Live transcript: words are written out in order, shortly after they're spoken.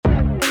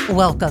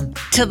Welcome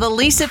to the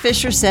Lisa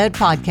Fischer Said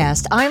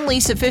podcast. I'm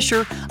Lisa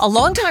Fischer, a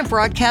longtime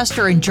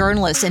broadcaster and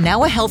journalist, and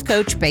now a health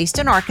coach based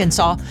in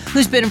Arkansas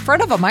who's been in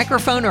front of a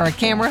microphone or a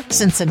camera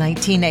since the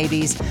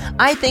 1980s.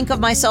 I think of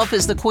myself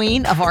as the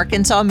queen of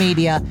Arkansas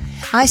media.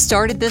 I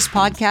started this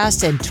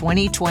podcast in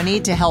 2020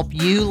 to help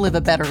you live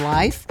a better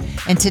life.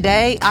 And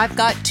today I've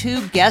got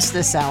two guests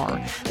this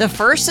hour. The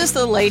first is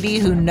the lady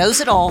who knows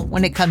it all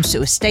when it comes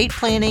to estate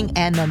planning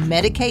and the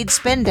Medicaid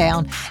spend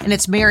down, and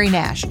it's Mary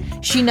Nash.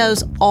 She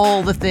knows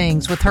all the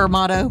things with her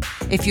motto,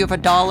 if you have a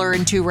dollar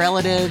and two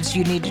relatives,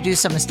 you need to do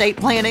some estate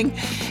planning.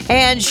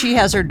 And she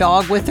has her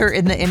dog with her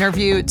in the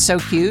interview. It's so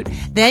cute.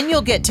 Then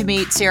you'll get to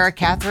meet Sarah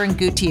Catherine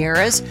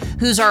Gutierrez,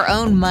 who's our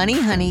own money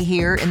honey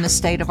here in the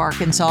state of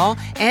Arkansas.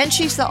 And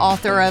she's the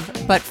author of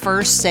But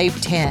First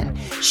Save 10.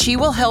 She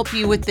will help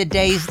you with the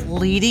days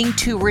leading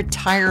to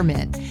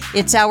retirement.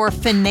 It's our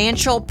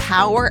financial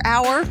power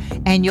hour,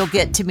 and you'll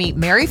get to meet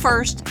Mary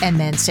first and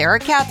then Sarah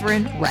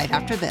Catherine right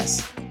after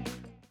this.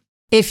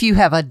 If you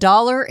have a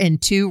dollar and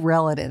two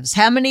relatives,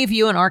 how many of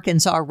you in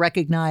Arkansas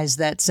recognize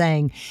that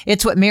saying?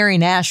 It's what Mary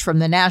Nash from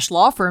the Nash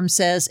Law Firm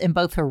says in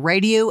both her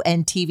radio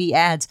and TV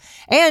ads,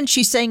 and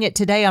she's saying it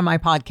today on my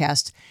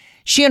podcast.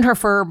 She and her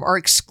firm are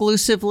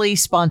exclusively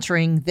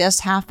sponsoring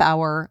this half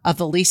hour of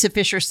the Lisa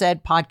Fischer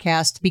Said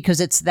podcast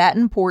because it's that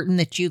important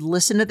that you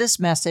listen to this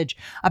message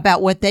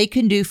about what they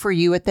can do for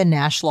you at the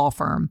Nash Law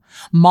Firm.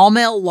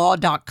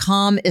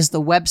 Maulmaillaw.com is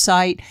the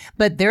website,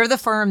 but they're the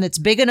firm that's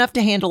big enough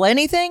to handle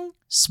anything,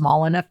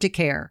 small enough to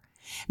care.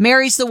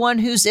 Mary's the one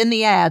who's in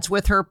the ads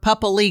with her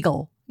Puppa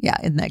Legal. Yeah,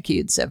 isn't that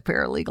cute? It's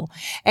paralegal.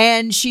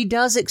 And she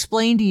does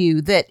explain to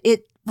you that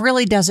it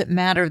really doesn't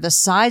matter the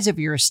size of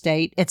your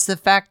estate. It's the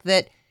fact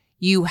that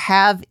you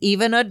have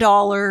even a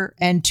dollar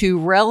and two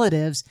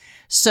relatives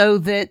so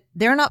that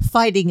they're not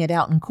fighting it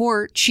out in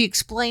court. She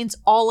explains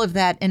all of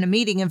that in a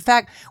meeting. In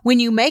fact, when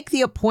you make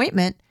the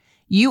appointment,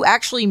 you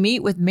actually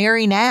meet with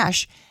Mary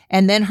Nash,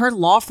 and then her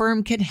law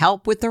firm can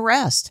help with the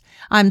rest.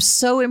 I'm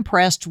so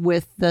impressed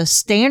with the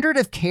standard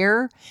of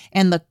care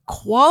and the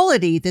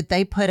quality that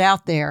they put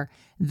out there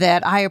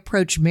that I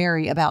approached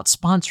Mary about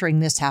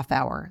sponsoring this half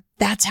hour.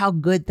 That's how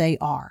good they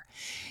are.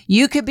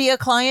 You could be a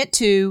client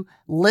too.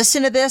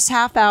 Listen to this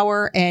half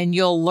hour and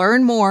you'll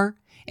learn more.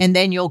 And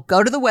then you'll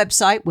go to the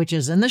website, which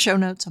is in the show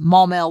notes,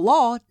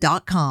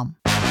 maulmaillaw.com.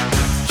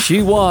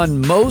 She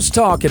won most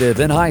talkative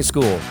in high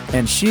school,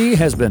 and she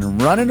has been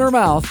running her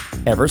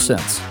mouth ever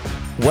since.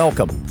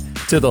 Welcome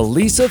to the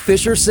Lisa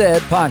Fischer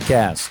Said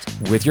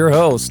podcast with your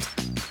host,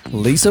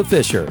 Lisa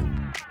Fischer.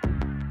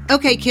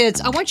 Okay, kids,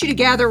 I want you to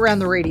gather around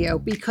the radio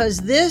because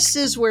this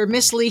is where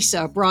Miss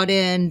Lisa brought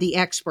in the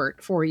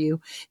expert for you,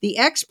 the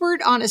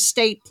expert on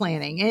estate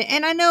planning.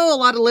 And I know a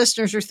lot of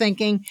listeners are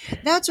thinking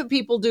that's what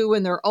people do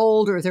when they're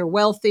old or they're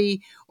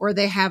wealthy or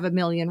they have a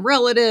million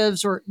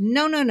relatives or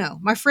no.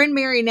 My friend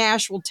Mary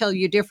Nash will tell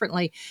you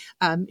differently.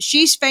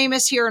 She's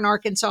famous here in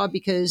Arkansas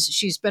because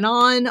she's been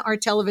on our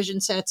television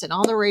sets and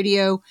on the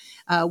radio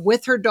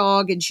with her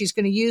dog, and she's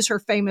going to use her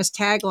famous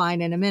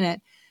tagline in a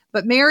minute.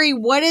 But Mary,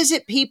 what is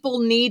it people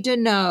need to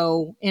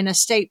know in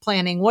estate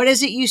planning? What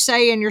is it you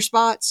say in your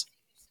spots?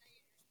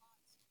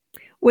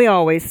 We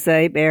always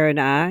say, Bear and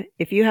I,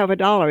 if you have a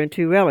dollar and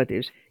two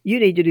relatives, you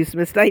need to do some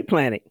estate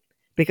planning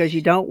because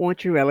you don't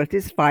want your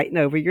relatives fighting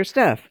over your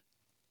stuff.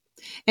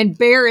 And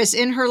Bear is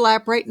in her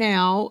lap right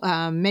now.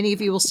 Many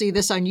of you will see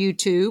this on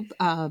YouTube.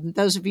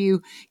 Those of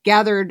you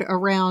gathered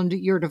around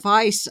your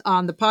device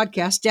on the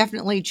podcast,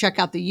 definitely check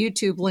out the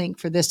YouTube link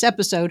for this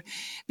episode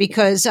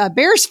because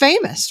Bear's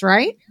famous,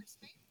 right?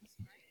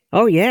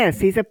 Oh, yes.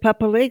 He's a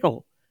Puppa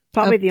Legal.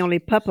 Probably the only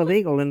Puppa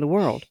Legal in the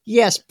world.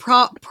 Yes,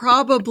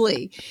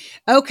 probably.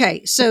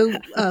 Okay, so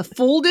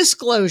full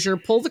disclosure,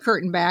 pull the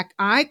curtain back.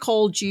 I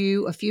called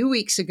you a few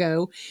weeks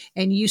ago,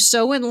 and you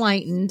so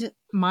enlightened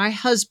my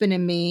husband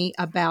and me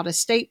about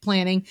estate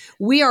planning.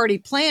 We already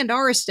planned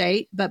our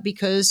estate, but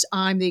because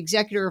I'm the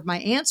executor of my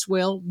aunt's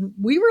will,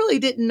 we really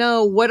didn't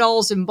know what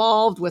all's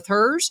involved with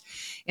hers.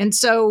 And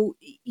so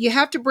you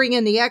have to bring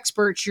in the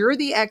experts. You're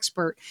the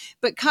expert,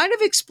 but kind of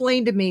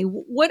explain to me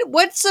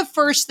what's the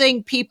first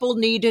thing people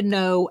need to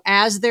know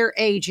as they're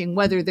aging,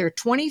 whether they're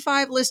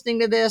 25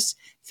 listening to this,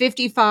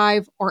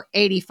 55 or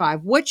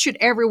 85. What should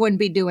everyone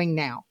be doing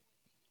now?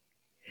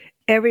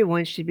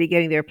 Everyone should be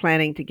getting their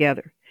planning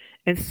together.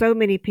 And so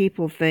many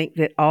people think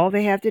that all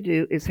they have to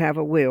do is have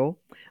a will.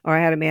 Or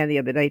I had a man the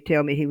other day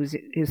tell me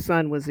his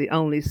son was the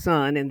only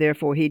son and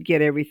therefore he'd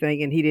get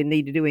everything and he didn't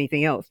need to do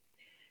anything else.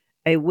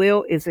 A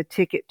will is a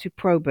ticket to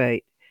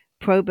probate.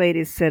 Probate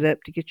is set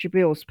up to get your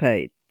bills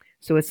paid.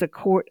 So it's a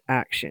court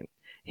action.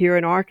 Here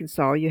in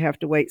Arkansas, you have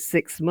to wait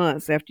 6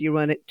 months after you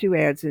run it 2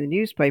 ads in the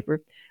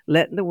newspaper,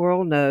 letting the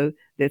world know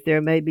that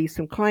there may be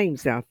some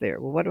claims out there.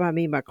 Well, what do I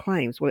mean by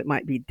claims? Well, it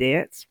might be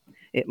debts.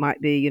 It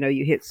might be,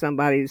 you hit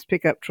somebody's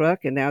pickup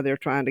truck and now they're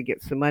trying to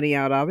get some money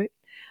out of it.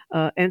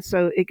 And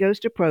so it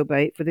goes to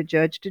probate for the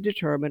judge to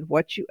determine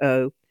what you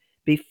owe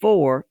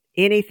before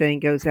anything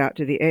goes out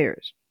to the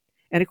heirs.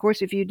 And of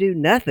course, if you do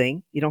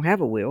nothing, you don't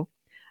have a will,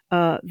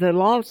 the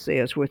law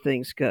says where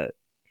things go.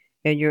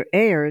 and your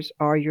heirs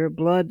are your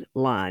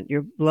bloodline,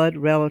 your blood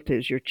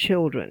relatives, your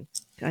children.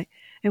 Okay.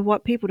 And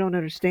what people don't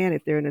understand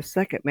if they're in a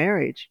second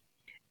marriage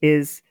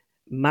is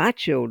my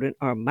children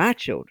are my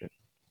children,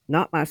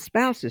 not my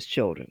spouse's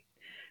children.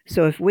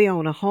 So if we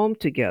own a home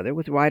together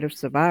with right of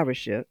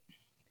survivorship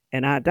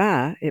and I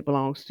die, it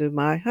belongs to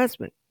my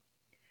husband.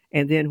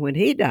 And then when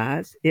he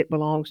dies, it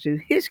belongs to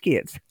his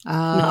kids,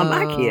 not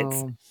my kids.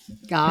 Oh,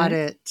 got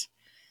Okay. it.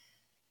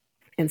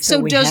 And so So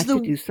we does have to the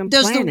do some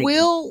does the planning.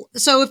 will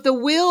so if the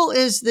will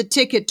is the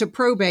ticket to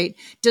probate,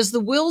 does the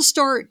will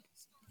start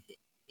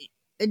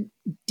uh,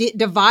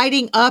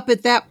 dividing up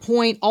at that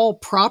point all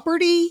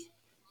property?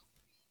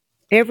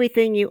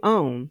 Everything you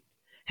own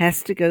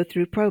has to go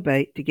through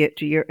probate to get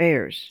to your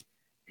heirs.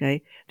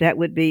 Okay. That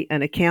would be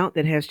an account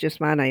that has just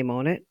my name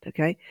on it.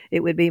 Okay. It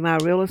would be my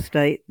real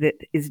estate that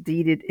is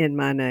deeded in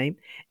my name.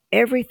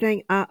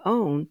 Everything I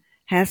own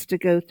has to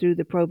go through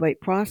the probate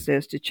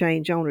process to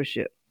change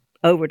ownership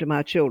over to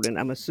my children.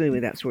 I'm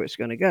assuming that's where it's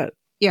going to go.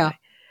 Yeah. Okay.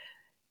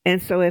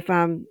 And so if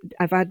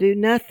I do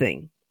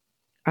nothing,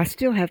 I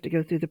still have to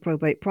go through the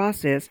probate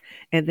process,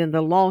 and then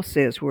the law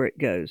says where it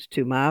goes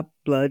to my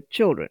blood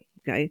children,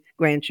 okay,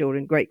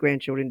 grandchildren, great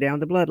grandchildren, down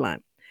the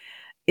bloodline.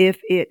 If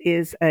it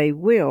is a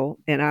will,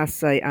 and I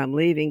say I'm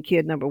leaving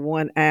kid number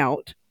one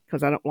out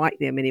because I don't like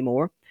them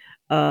anymore,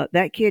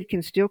 that kid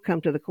can still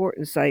come to the court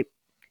and say,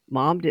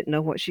 "Mom didn't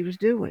know what she was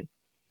doing,"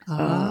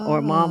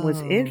 or "Mom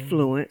was Oh.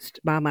 influenced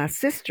by my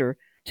sister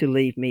to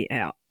leave me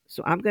out."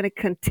 So I'm going to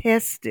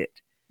contest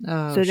it.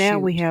 Oh, So now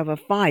we shoot. have a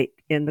fight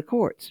in the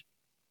courts.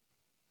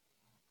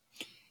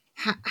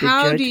 The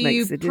How do judge makes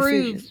you the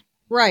prove decisions.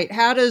 right?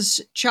 How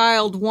does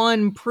child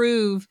one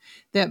prove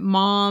that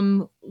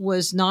mom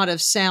was not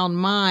of sound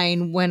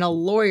mind when a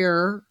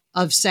lawyer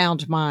of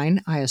sound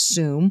mind, I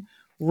assume,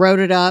 wrote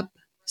it up,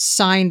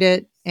 signed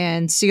it,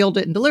 and sealed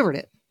it and delivered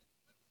it?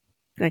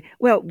 Okay.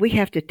 Well, we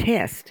have to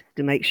test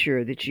to make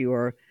sure that you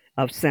are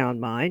of sound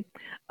mind.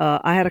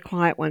 I had a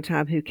client one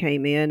time who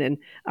came in, and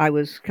I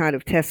was kind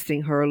of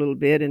testing her a little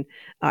bit, and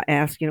I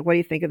asked, what do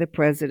you think of the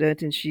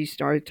president? And she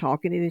started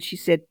talking, and then she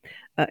said,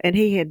 and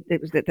he had,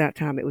 it was at that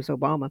time, it was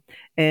Obama,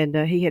 and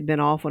he had been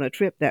off on a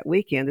trip that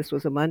weekend. This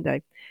was a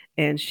Monday.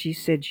 And she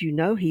said,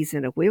 he's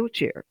in a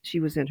wheelchair. She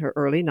was in her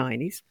early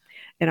 90s.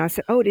 And I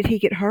said, oh, did he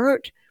get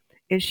hurt?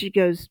 And she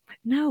goes,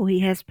 no,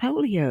 he has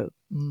polio.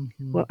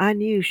 Mm-hmm. Well, I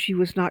knew she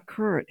was not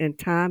current in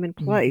time and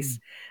Mm-hmm. place.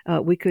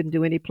 We couldn't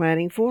do any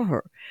planning for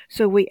her.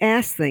 So we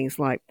asked things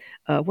like,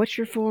 what's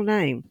your full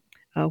name?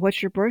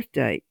 What's your birth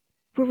date?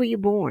 Where were you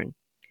born?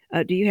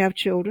 Do you have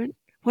children?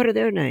 What are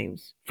their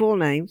names? Full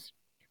names?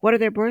 What are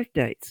their birth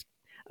dates?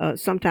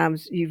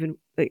 Sometimes even,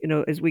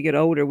 as we get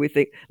older, we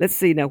think, let's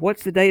see now,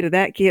 what's the date of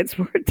that kid's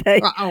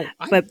birthday? Oh,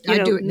 I, But,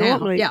 I do it now.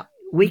 normally Yeah.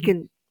 we Mhm.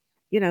 can,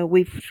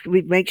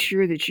 we make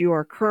sure that you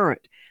are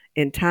current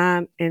in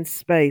time and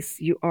space.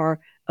 You are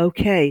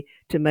okay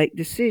to make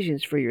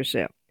decisions for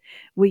yourself.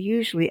 We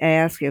usually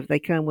ask if they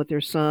come with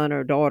their son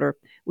or daughter,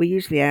 we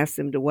usually ask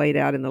them to wait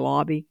out in the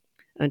lobby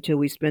until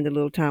we spend a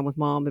little time with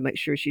mom to make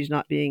sure she's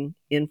not being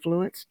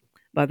influenced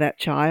by that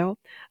child.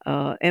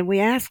 And we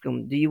ask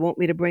them, do you want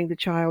me to bring the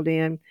child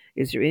in?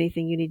 Is there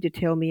anything you need to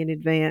tell me in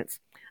advance?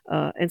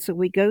 And so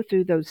we go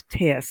through those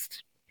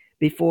tests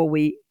before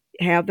we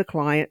have the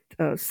client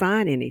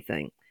sign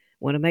anything.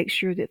 Want to make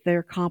sure that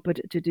they're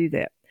competent to do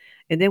that.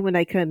 And then when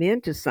they come in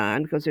to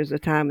sign, because there's a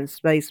time and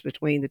space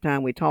between the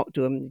time we talk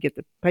to them and get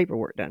the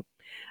paperwork done,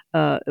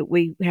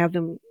 we have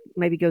them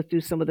maybe go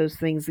through some of those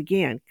things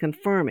again,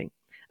 confirming.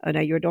 Now,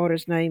 your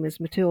daughter's name is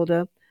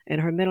Matilda,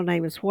 and her middle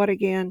name is what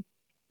again?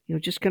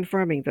 Just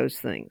confirming those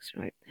things,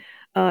 right?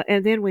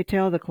 And then we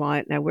tell the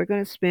client, now we're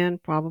going to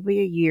spend probably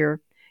a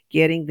year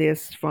getting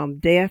this from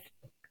death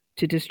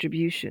to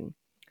distribution.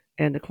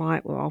 And the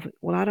client will often,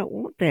 well, I don't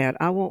want that.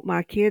 I want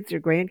my kids or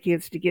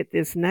grandkids to get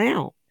this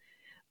now.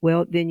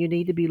 Well, then you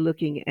need to be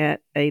looking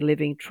at a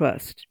living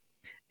trust.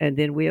 And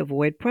then we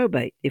avoid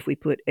probate if we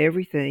put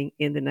everything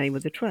in the name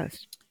of the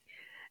trust.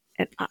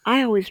 And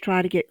I always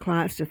try to get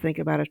clients to think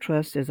about a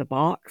trust as a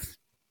box.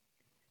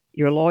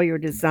 Your lawyer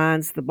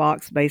designs the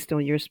box based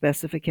on your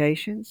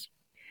specifications.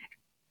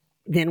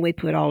 Then we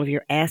put all of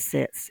your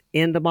assets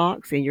in the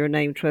box in your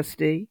name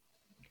trustee.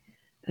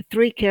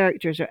 Three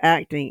characters are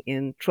acting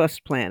in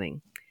trust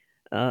planning.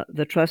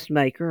 The trust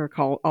maker,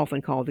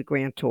 often called the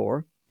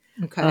grantor.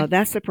 Okay.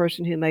 That's the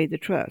person who made the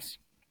trust.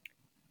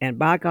 And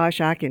by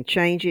gosh, I can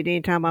change it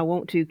anytime I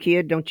want to,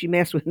 kid. Don't you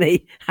mess with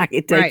me. I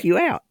can take Right. you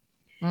out.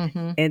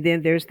 Mm-hmm. And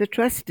then there's the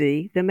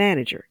trustee, the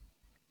manager.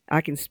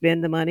 I can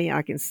spend the money,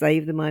 I can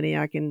save the money,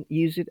 I can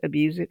use it,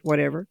 abuse it,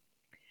 whatever.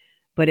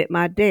 But at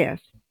my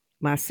death,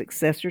 my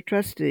successor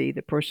trustee,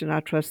 the person I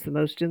trust the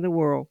most in the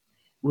world,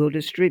 will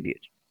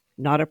distribute,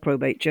 not a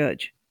probate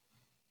judge.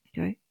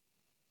 Okay?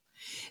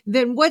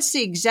 Then what's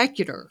the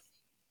executor?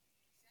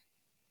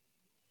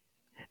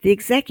 The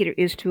executor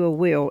is to a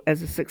will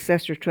as a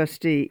successor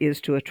trustee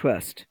is to a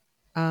trust.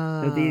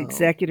 So the Oh.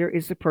 executor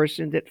is the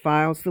person that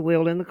files the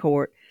will in the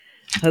court.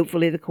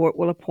 Hopefully, the court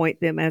will appoint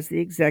them as the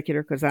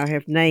executor because I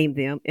have named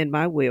them in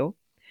my will.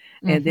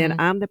 And then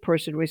Mm-hmm. I'm the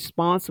person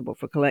responsible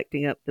for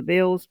collecting up the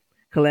bills,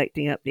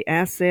 collecting up the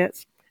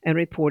assets, and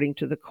reporting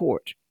to the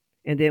court.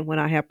 And then when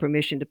I have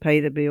permission to pay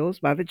the bills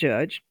by the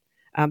judge,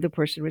 I'm the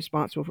person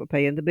responsible for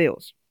paying the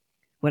bills.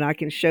 When I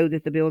can show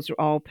that the bills are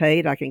all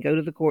paid, I can go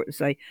to the court and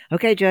say,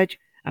 okay, judge,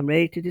 I'm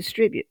ready to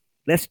distribute.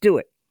 Let's do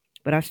it.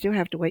 But I still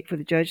have to wait for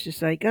the judge to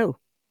say go.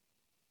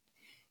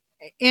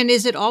 And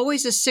is it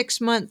always a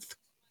 6-month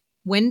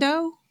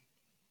window?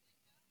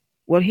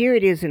 Well, here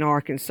it is in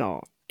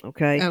Arkansas,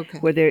 okay, Okay.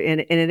 where there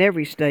and in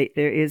every state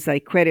there is a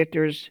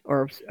creditors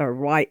or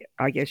right,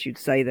 I guess you'd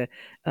say the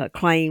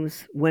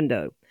claims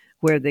window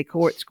where the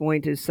court's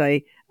going to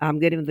say, I'm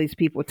giving these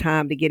people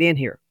time to get in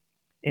here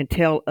and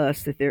tell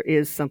us that there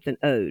is something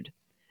owed.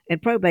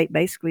 And probate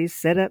basically is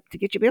set up to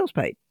get your bills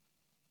paid.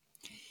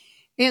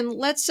 And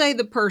let's say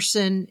the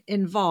person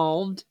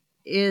involved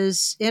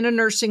is in a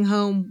nursing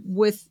home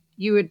with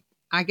you would,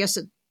 I guess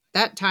at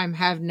that time,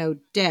 have no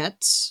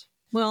debts.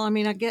 Well, I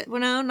mean, I get, well,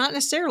 no, not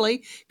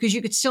necessarily, because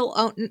you could still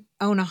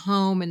own a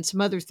home and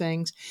some other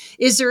things.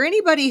 Is there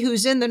anybody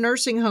who's in the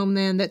nursing home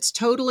then that's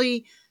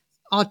totally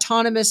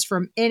autonomous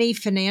from any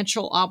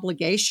financial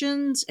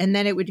obligations and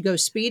then it would go Okay.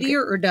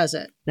 speedier, or does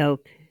it? No,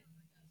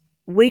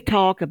 we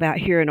talk about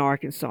here in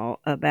Arkansas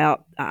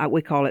about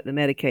we call it the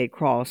Medicaid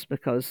cross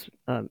because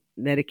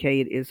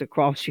Medicaid is a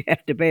cross you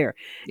have to bear,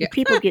 Yeah. and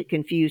people get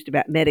confused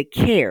about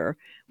Medicare,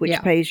 which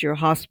Yeah. pays your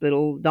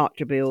hospital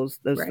doctor bills,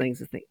 those Right.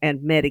 things,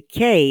 and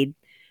Medicaid.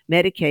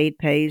 Medicaid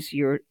pays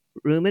your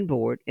room and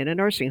board in a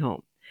nursing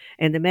home,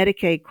 and the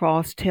Medicaid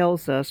cross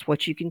tells us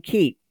what you can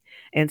keep.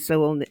 And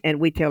so and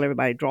we tell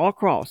everybody draw a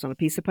cross on a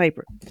piece of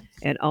paper,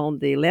 and on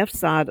the left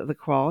side of the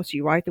cross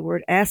you write the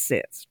word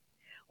assets.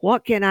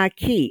 What can I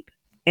keep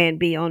and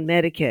be on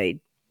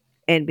Medicaid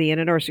and be in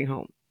a nursing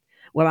home?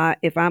 Well,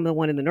 if I'm the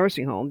one in the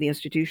nursing home, the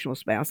institutional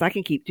spouse, I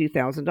can keep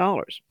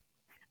 $2,000.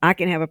 I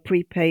can have a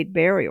prepaid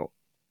burial.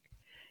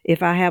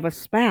 If I have a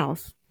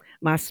spouse,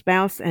 my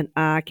spouse and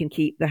I can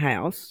keep the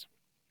house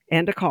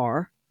and a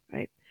car,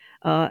 right?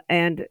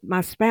 And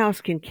my spouse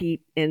can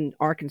keep in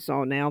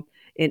Arkansas now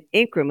in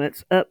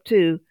increments up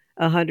to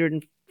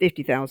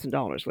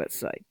 $150,000, let's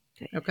say.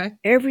 Okay.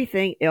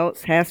 Everything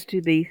else has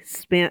to be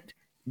spent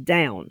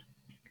down.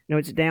 No,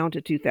 it's down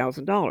to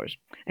 $2,000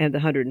 and the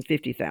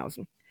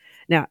 150,000.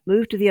 Now,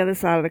 move to the other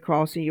side of the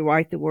cross and you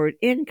write the word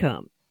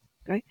income.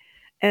 Okay?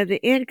 And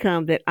the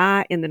income that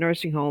I in the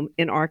nursing home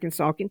in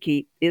Arkansas can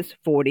keep is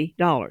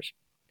 $40.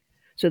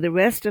 So the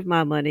rest of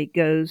my money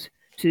goes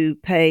to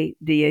pay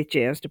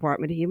DHS,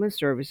 Department of Human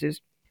Services,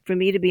 for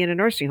me to be in a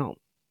nursing home.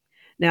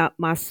 Now,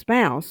 my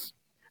spouse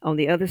on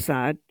the other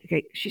side,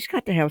 okay, she's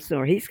got to have some,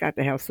 or he's got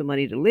to have some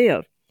money to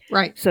live.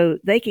 Right. So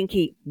they can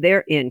keep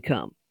their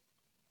income.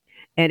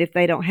 And if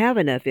they don't have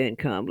enough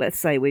income, let's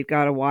say we've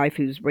got a wife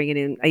who's bringing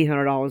in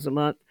 $800 a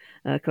month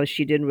because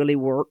she didn't really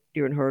work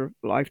during her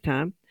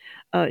lifetime,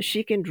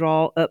 she can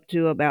draw up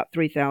to about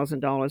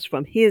 $3,000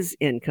 from his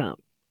income.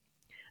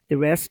 The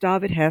rest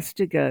of it has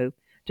to go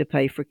to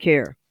pay for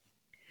care.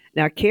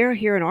 Now, care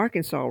here in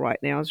Arkansas right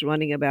now is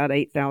running about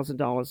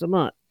 $8,000 a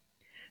month.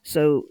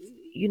 So,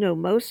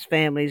 most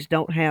families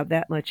don't have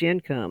that much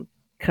income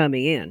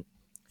coming in.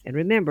 And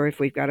remember, if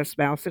we've got a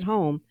spouse at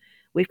home,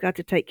 we've got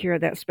to take care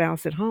of that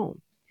spouse at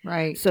home.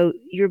 Right. So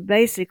you're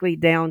basically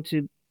down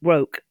to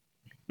broke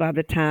by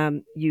the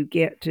time you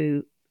get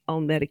to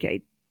on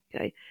Medicaid.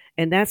 Okay.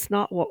 And that's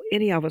not what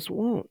any of us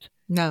want.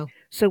 No.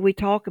 So we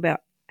talk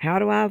about how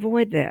do I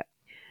avoid that?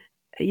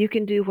 You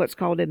can do what's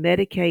called a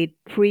Medicaid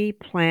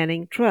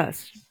pre-planning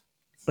trust,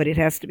 but it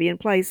has to be in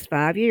place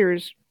 5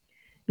 years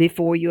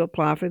before you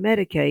apply for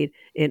Medicaid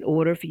in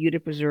order for you to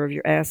preserve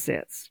your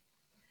assets.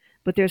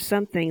 But there's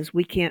some things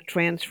we can't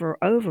transfer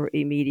over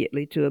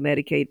immediately to a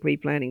Medicaid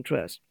pre-planning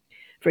trust.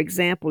 For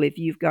example, if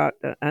you've got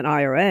an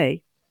IRA,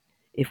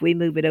 if we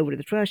move it over to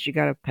the trust, you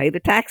got to pay the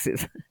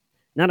taxes.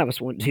 None of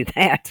us want to do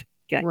that.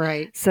 Okay.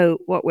 Right. So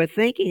what we're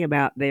thinking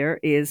about there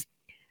is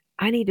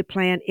I need to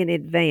plan in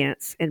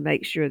advance and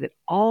make sure that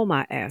all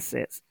my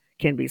assets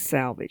can be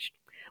salvaged.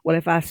 Well,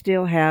 if I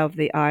still have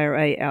the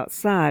IRA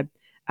outside,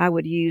 I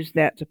would use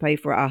that to pay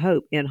for, I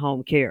hope,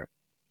 in-home care.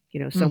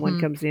 Someone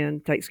Mm-hmm. comes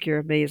in, takes care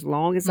of me as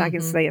long as I can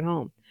Mm-hmm. stay at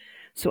home.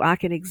 So I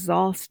can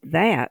exhaust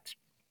that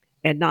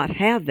and not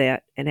have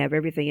that and have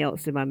everything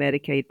else in my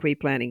Medicaid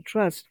pre-planning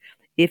trust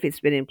if it's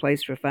been in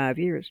place for 5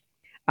 years.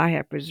 I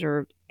have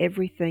preserved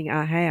everything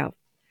I have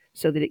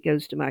so that it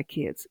goes to my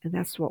kids. And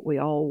that's what we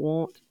all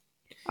want.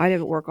 I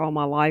didn't work all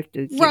my life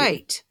to give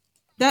Right.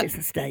 this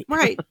estate.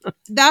 Right.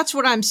 That's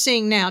what I'm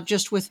seeing now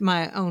just with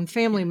my own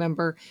family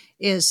member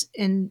is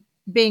in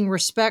being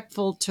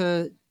respectful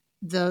to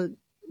the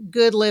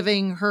good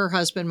living her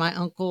husband, my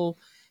uncle,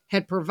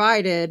 had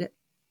provided.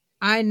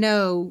 I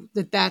know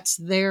that that's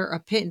their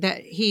opinion,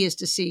 that he is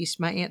deceased.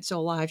 My aunt's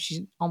still alive.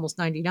 She's almost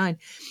 99.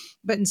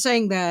 But in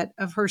saying that,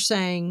 of her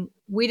saying,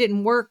 we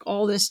didn't work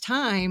all this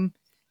time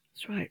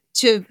That's right.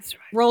 to That's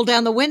right. roll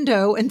down the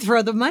window and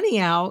throw the money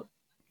out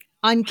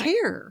on Right.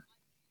 care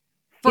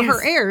for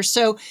her Yes. heirs.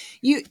 So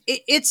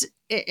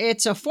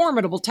it's a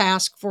formidable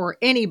task for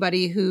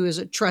anybody who is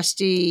a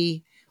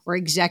trustee or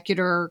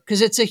executor,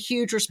 because it's a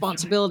huge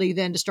responsibility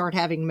then to start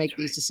having to make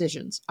these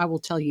decisions. I will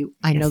tell you,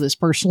 I know this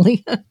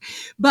personally,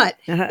 but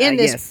in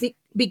this, Yes.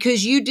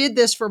 because you did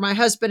this for my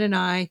husband and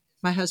I,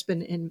 for my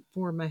husband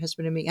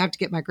and me, I have to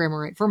get my grammar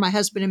right, for my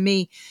husband and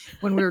me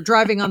when we were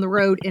driving on the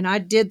road, and I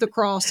did the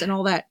cross and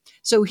all that.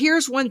 So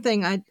here's one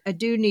thing I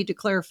do need to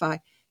clarify.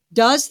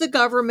 Does the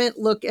government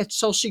look at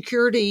Social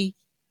Security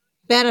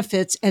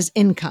benefits as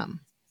income?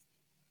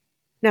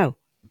 No.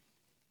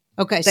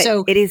 Okay, But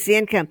so it is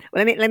income.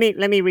 Well, let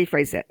me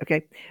rephrase that.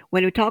 Okay,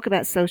 when we talk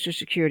about Social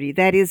Security,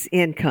 that is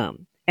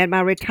income, and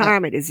my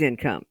retirement is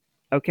income.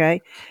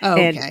 Okay,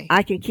 and okay,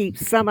 I can keep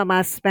some of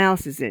my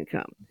spouse's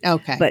income,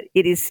 okay, but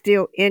it is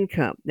still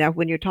income. Now,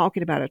 when you're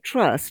talking about a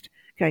trust,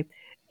 okay,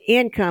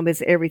 income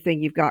is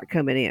everything you've got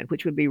coming in,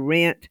 which would be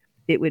rent,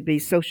 it would be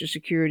Social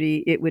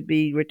Security, it would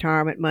be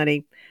retirement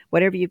money,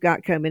 whatever you've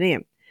got coming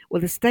in.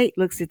 Well, the state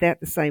looks at that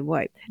the same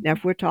way. Now,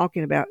 if we're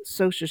talking about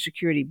Social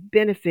Security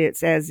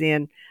benefits, as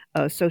in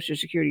Social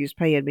Security is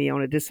paying me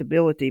on a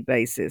disability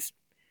basis,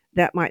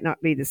 that might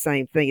not be the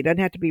same thing. It doesn't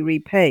have to be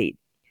repaid.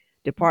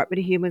 Department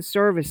of Human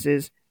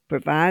Services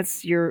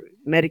provides your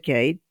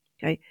Medicaid,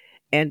 okay,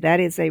 and that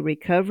is a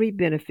recovery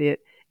benefit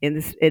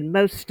in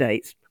most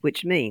states,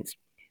 which means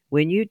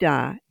when you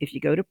die, if you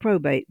go to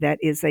probate, that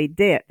is a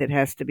debt that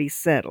has to be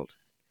settled.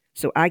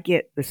 So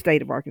the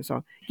state of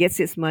Arkansas gets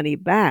its money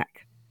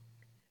back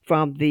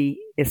from the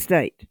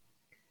estate.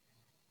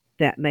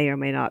 That may or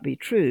may not be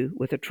true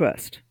with a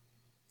trust.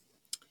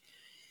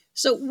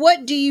 so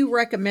what do you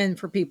recommend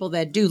for people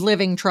that do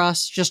living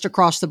trusts just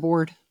across the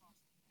board?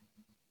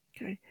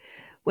 Okay.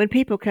 When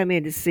people come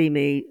in to see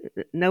me,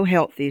 no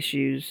health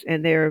issues,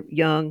 and they're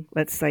young,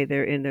 let's say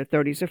they're in their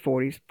 30s or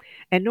 40s,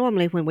 and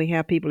normally when we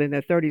have people in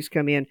their 30s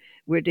come in,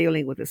 we're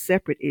dealing with a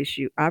separate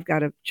issue. I've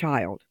got a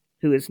child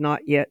who is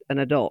not yet an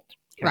adult.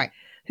 Okay? Right.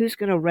 Who's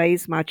going to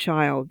raise my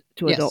child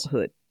to Yes.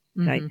 adulthood?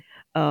 Okay.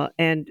 Mm-hmm.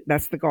 And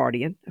that's the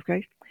guardian.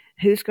 Okay.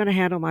 Who's going to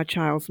handle my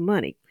child's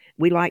money?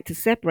 We like to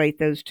separate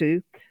those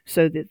two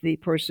so that the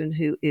person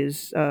who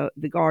is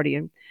the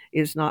guardian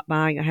is not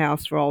buying a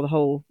house for all the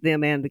whole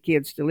them and the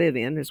kids to live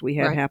in, as we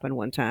had Right. happen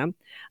one time,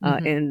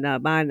 Mm-hmm.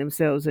 and buying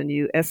themselves a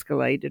new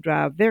Escalade to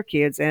drive their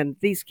kids and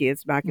these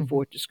kids back and Mm-hmm.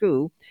 forth to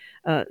school.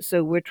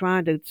 So we're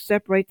trying to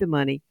separate the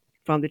money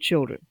from the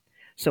children.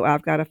 So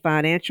I've got a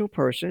financial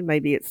person,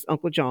 maybe it's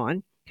Uncle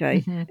John,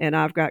 okay, Mm-hmm. and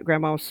I've got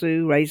Grandma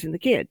Sue raising the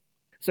kid.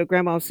 So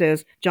Grandma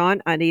says,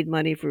 John, I need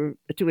money for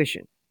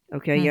tuition.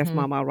 Okay, yes, Mm-hmm.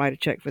 Mom, I'll write a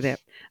check for that.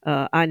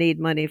 I need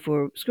money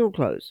for school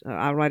clothes.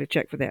 I'll write a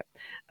check for that.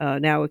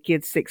 Now a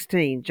kid's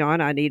 16.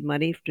 John, I need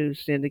money to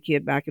send the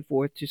kid back and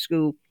forth to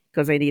school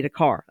because they need a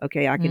car.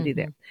 Okay, I can do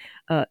Mm-hmm.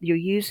 that. You're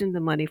using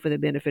the money for the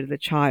benefit of the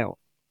child.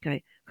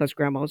 Okay, because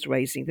Grandma's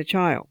raising the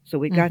child. So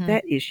we got Mm-hmm.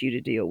 that issue to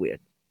deal with.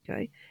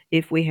 Okay,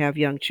 if we have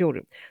young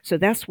children. So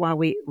that's why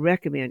we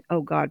recommend,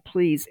 oh God,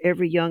 please,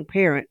 every young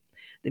parent,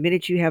 the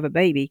minute you have a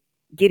baby,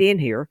 get in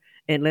here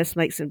and let's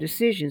make some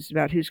decisions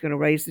about who's going to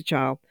raise the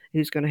child,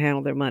 who's going to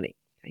handle their money.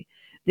 Okay.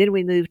 Then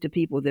we move to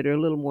people that are a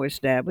little more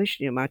established.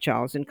 You know, my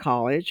child's in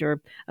college,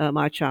 or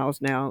my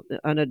child's now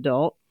an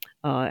adult,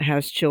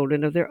 has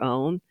children of their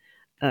own.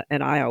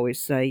 And I always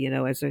say, you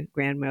know, as a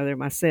grandmother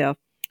myself,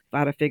 if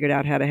I'd have figured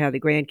out how to have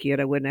the grandkid,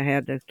 I wouldn't have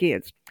had the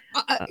kids.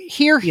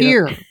 Hear, You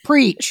know, hear,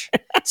 preach.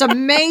 It's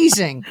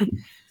amazing.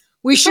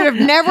 We should have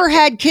never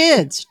had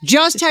kids,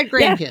 just had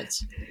yeah.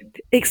 grandkids.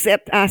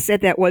 Except I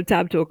said that one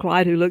time to a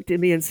client who looked at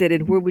me and said,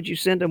 "And where would you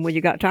send them when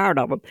you got tired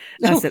of them?"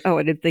 I said, "Oh,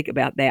 I didn't think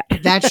about that."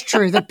 That's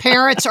true. The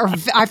parents are,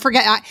 I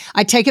forget,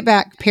 I take it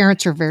back.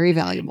 Parents are very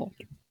valuable.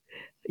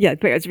 Yeah,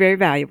 it's very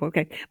valuable.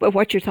 Okay. But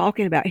what you're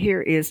talking about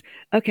here is,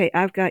 okay,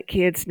 I've got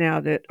kids now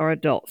that are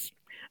adults.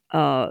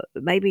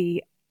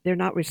 Maybe they're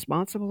not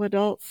responsible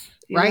adults,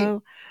 you Right.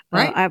 know.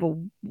 Right. I have a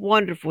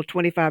wonderful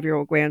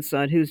 25-year-old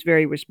grandson who's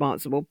very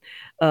responsible,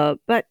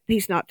 but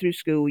he's not through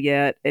school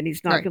yet, and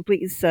he's not Right.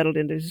 completely settled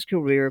into his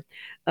career.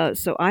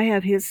 So I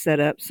have his set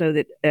up so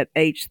that at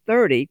age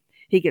 30,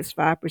 he gets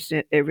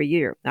 5% every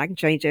year. I can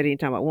change that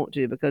anytime I want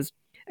to, because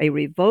a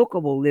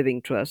revocable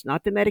living trust,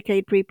 not the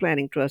Medicaid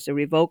pre-planning trust, a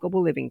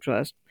revocable living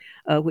trust,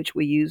 which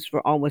we use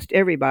for almost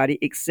everybody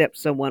except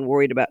someone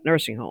worried about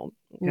nursing home.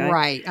 Okay,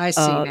 Right. I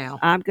see now.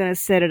 I'm going to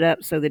set it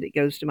up so that it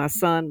goes to my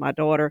son, my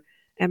daughter,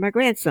 and my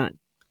grandson,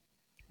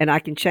 and I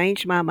can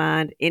change my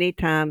mind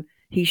anytime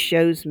he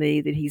shows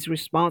me that he's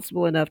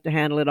responsible enough to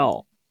handle it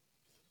all.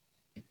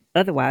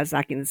 Otherwise,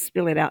 I can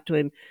spill it out to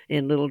him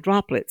in little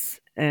droplets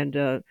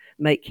and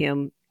make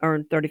him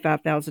earn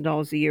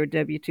 $35,000 a year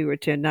W-2 or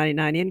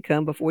 1099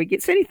 income before he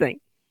gets anything.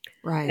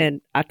 Right.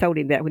 And I told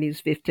him that when he was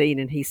 15,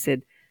 and he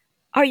said,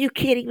 "Are you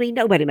kidding me?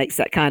 Nobody makes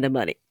that kind of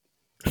money."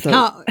 So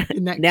Oh,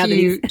 isn't that now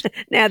cute?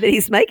 now that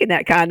he's making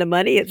that kind of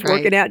money, it's Right.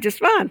 working out just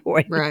fine for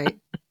him. Right.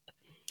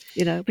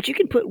 You know, but you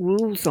can put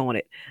rules on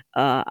it.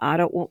 I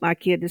don't want my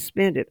kid to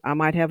spend it. I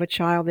might have a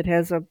child that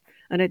has an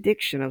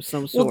addiction of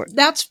some Well, sort.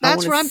 that's I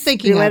want what to I'm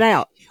thinking spill it of.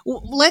 out.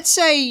 Well, let's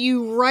say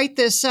you write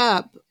this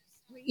up.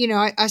 You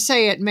know, I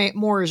say it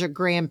more as a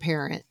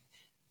grandparent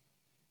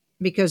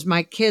because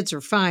my kids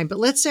are fine. But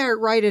let's say I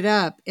write it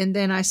up and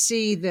then I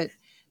see that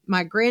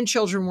my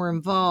grandchildren were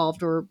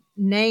involved or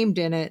named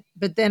in it,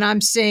 but then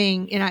I'm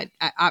seeing, and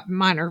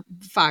mine are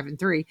 5 and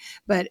 3,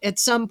 but at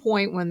some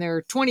point when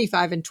they're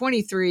 25 and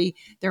 23,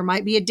 there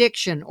might be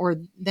addiction, or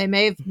they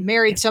may have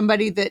married Yes.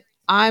 somebody that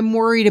I'm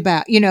worried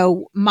about, you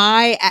know,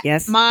 my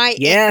Yes. my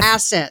Yes.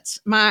 assets,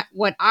 my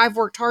what I've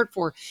worked hard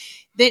for.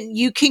 Then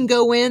you can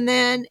go in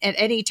then at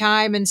any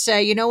time and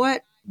say, you know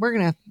what, we're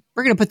gonna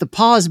put the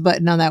pause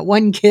button on that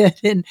one kid,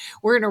 and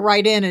we're gonna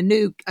write in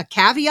a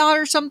caveat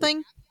or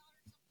something.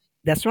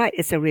 That's right.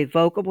 It's a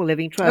revocable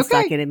living trust. I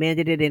Okay, can amend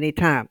it at any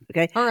time.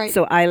 Okay. all right.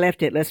 So I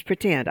left it, let's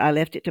pretend I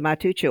left it to my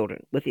two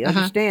children with the Uh huh.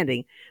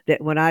 understanding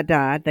that when I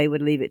died, they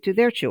would leave it to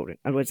their children.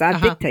 In other words, I Uh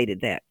huh.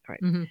 dictated that. All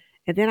right. Mm-hmm.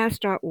 And then I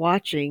start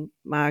watching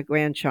my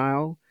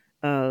grandchild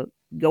uh,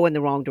 go in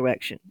the wrong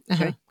direction. Uh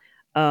huh.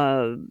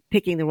 Okay.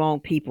 Picking the wrong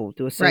people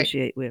to Right.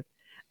 associate with.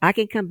 I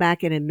can come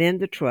back and amend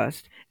the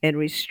trust and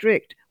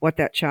restrict what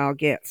that child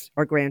gets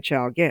or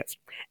grandchild gets.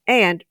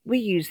 And we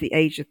use the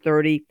age of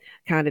 30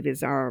 kind of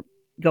as our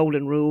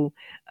golden rule.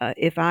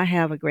 If I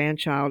have a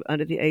grandchild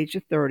under the age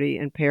of 30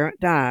 and parent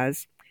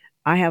dies,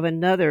 I have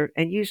another,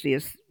 and usually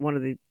it's one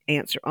of the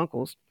aunts or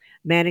uncles,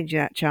 manage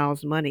that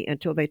child's money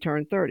until they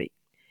turn 30,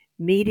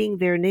 meeting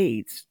their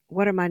needs.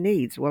 What are my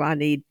needs? Well, I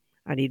need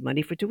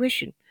money for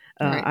tuition.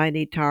 Right. I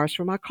need tires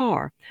for my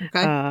car.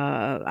 Okay.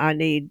 I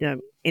need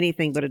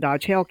anything but a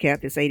Dodge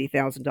Hellcat that's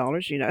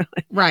 $80,000.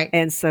 Right.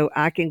 And so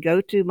I can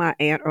go to my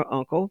aunt or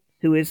uncle,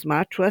 who is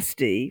my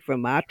trustee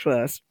from my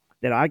trust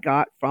that I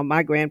got from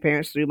my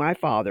grandparents through my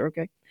father.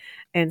 Okay,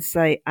 and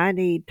say, I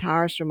need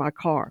tires for my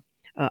car.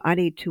 I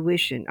need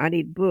tuition. I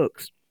need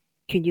books.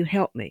 Can you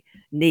help me?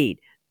 Need.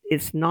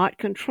 It's not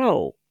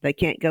control. They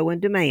can't go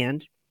and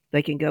demand.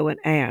 They can go and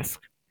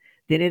ask.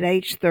 Then at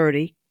age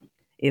 30,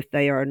 if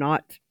they are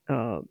not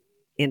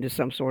into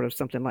some sort of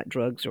something like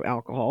drugs or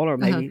alcohol, or Uh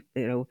huh.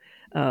 maybe,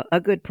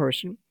 a good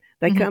person,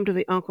 they Mm-hmm. come to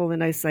the uncle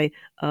and they say,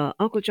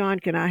 Uncle John,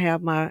 can I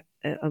have my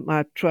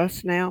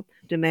trust now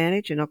to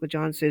manage? And Uncle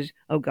John says,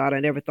 oh God, I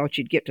never thought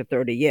you'd get to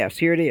 30. Yes,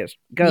 here it is.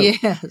 Go.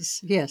 Yes.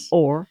 Yes.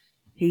 Or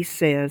he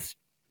says,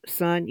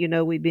 son,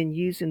 we've been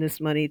using this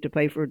money to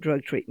pay for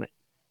drug treatment.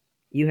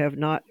 You have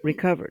not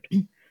recovered.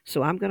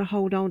 So I'm going to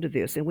hold on to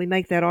this. And we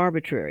make that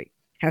arbitrary.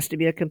 Has to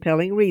be a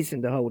compelling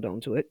reason to hold on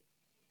to it.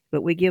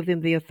 But we give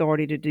them the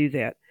authority to do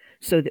that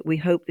so that we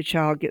hope the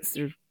child gets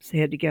their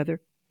head together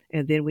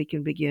and then we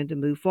can begin to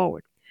move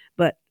forward.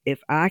 But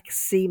if I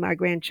see my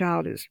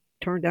grandchild has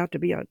turned out to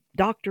be a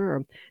doctor,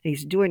 or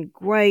he's doing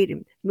great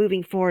and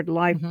moving forward in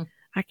life, Mm-hmm.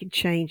 I can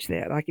change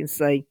that. I can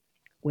say,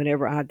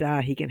 whenever I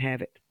die, he can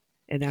have it.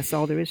 And that's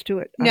all there is to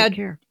it. I Now, don't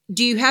care.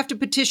 do you have to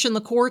petition the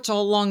courts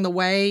all along the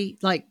way,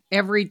 like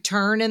every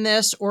turn in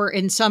this, or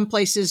in some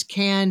places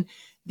can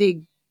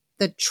the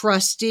the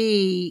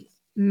trustee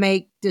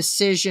make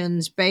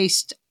decisions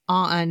based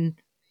on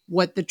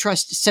what the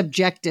trust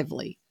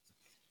subjectively?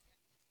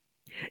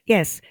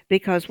 Yes,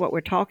 because what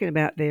we're talking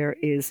about there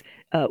is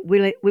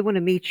we want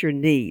to meet your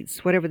needs,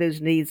 whatever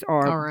those needs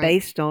are, All right.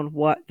 based on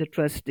what the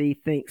trustee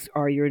thinks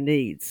are your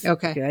needs.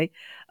 Okay. Okay,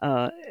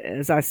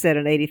 as I said,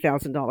 an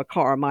 $80,000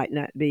 car might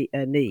not be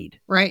a need.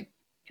 Right.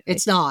 Okay,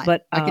 It's not.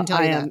 but I can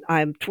tell you that.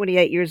 I'm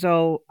 28 years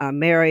old. I'm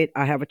married.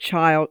 I have a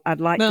child.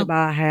 I'd like to Well,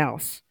 buy a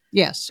house.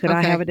 yes. Could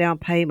I have Okay. a down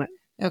payment?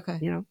 Okay.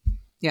 You know,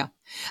 Yeah.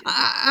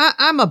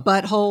 I'm a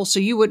butthole, so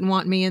you wouldn't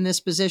want me in this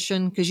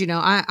position because,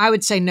 I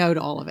would say no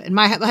to all of it. And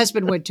my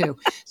husband would too.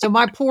 So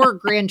my poor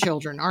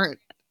grandchildren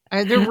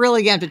they're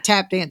really going to have to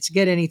tap dance to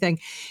get anything.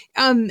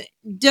 Um,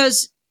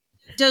 does,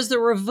 does the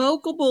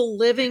revocable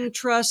living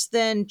trust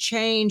then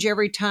change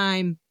every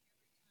time?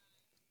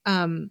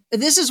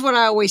 This is what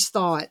I always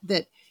thought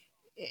that,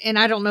 and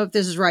I don't know if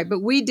this is right, but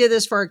we did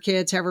this for our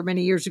kids however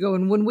many years ago.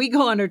 And when we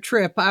go on a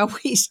trip, I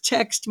always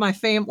text my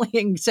family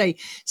and say,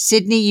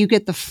 Sydney, you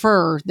get the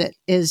fur that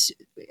is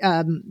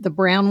the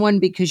brown one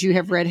because you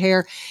have red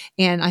hair.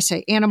 And I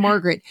say, Anna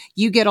Margaret,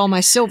 you get all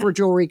my silver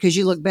jewelry because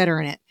you look better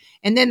in it.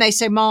 And then they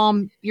say,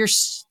 Mom,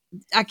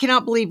 I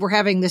cannot believe we're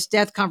having this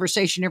death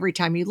conversation every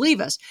time you leave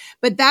us.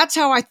 But that's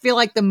how I feel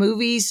like the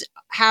movies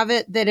have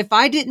it, that if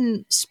I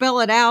didn't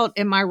spell it out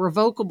in my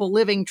revocable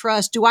living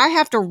trust, do I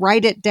have to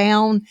write it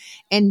down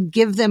and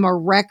give them a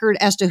record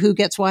as to who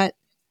gets what?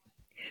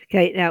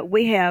 okay. Now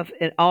we have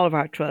in all of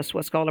our trusts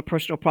what's called a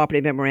personal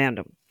property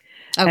memorandum.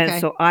 And Okay.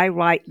 so I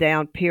write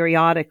down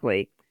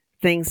periodically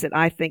things that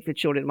I think the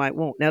children might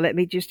want. Now, let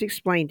me just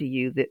explain to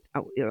you that,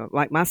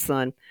 like my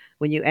son,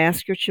 when you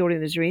ask your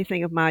children, is there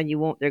anything of mine you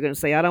want? They're going to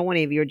say, I don't want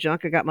any of your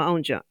junk. I got my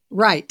own junk.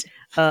 Right.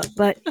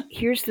 But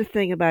here's the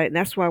thing about it, and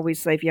that's why we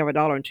say if you have a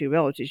dollar and two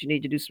relatives, you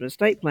need to do some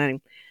estate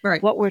planning.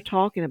 Right. What we're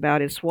talking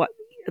about is what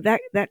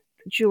that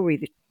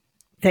jewelry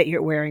that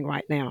you're wearing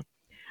right now.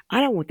 I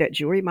don't want that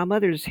jewelry. My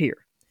mother's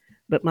here,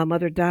 but my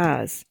mother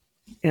dies.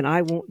 And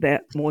I want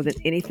that more than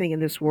anything in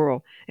this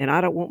world. And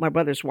I don't want my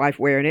brother's wife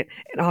wearing it,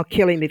 and I'll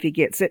kill him if he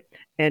gets it.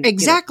 And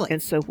Exactly.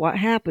 and so what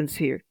happens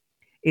here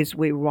is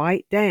we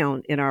write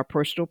down in our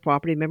personal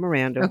property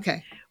memorandum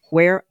Okay.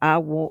 where I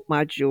want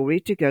my jewelry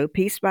to go,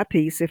 piece by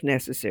piece, if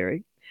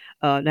necessary.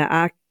 Now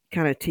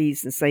kind of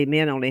tease and say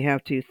men only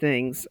have two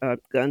things,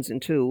 guns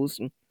and tools,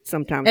 and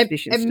sometimes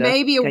fishing and stuff.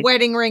 maybe a Okay.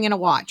 wedding ring and a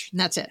watch, and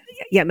that's it.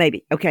 Yeah,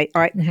 maybe. Okay.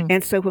 All right. Mm-hmm.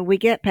 And so when we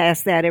get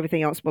past that,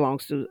 everything else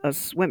belongs to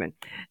us women.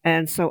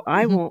 And so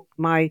I Mm-hmm. want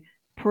my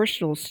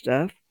personal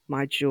stuff,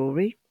 my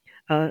jewelry,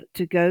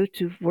 to go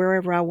to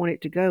wherever I want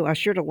it to go. I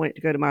sure don't want it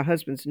to go to my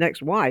husband's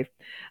next wife.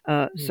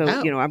 So,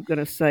 No. I'm going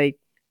to say,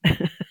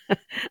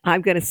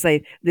 I'm going to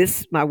say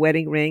this, my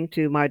wedding ring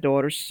to my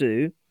daughter,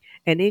 Sue.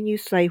 And then you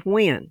say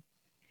when.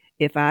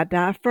 If I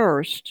die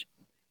first,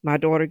 my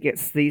daughter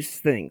gets these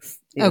things,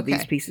 these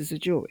Okay. pieces of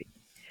jewelry.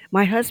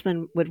 My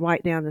husband would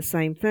write down the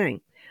same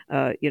thing.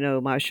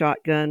 My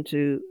shotgun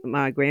to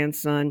my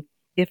grandson.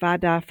 If I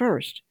die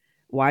first,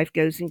 wife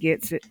goes and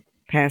gets it,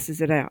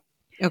 passes it out.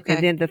 And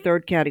Okay. then the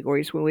third category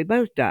is when we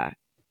both die.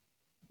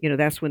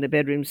 That's when the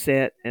bedroom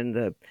set and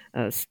the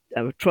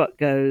truck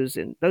goes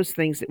and those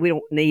things that we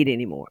don't need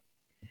anymore.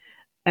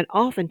 And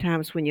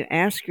oftentimes when you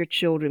ask your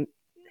children,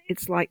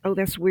 it's like, oh,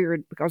 that's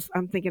weird because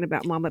I'm thinking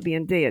about mama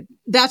being dead.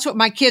 That's what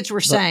my kids were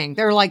But saying.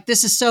 They're like,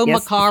 this is so yes,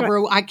 that's right.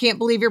 macabre. I can't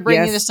believe you're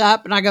bringing Yes, this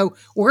up. And I go,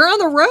 we're on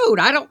the road.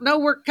 I don't know.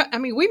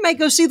 We may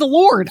go see the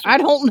Lord. I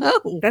don't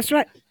know. that's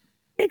right.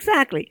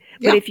 Exactly.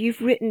 But Yeah. if you've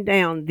written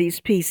down these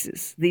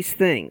pieces, these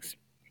things,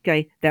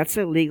 okay, that's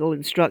a legal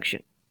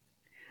instruction.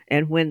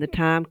 And when the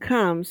time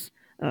comes,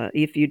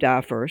 if you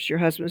die first, your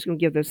husband's going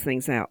to give those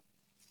things out.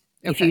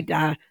 If you Okay.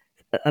 die,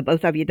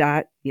 both of you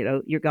die,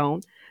 you're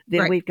gone.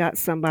 Then Right. we've got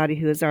somebody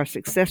who is our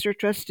successor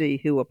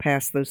trustee who will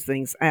pass those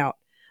things out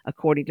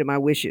according to my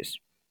wishes.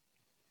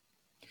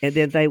 And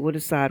then they will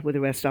decide where the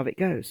rest of it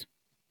goes.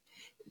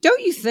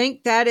 Don't you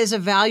think that is a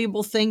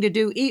valuable thing to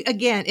do?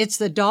 Again, it's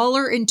the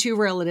dollar and two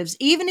relatives.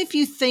 Even if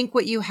you think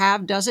what you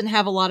have doesn't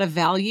have a lot of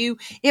value,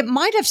 it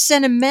might have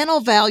sentimental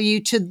value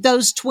to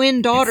those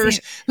twin That's daughters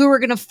it. who are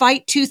going to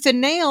fight tooth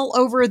and nail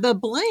over the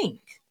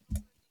blank.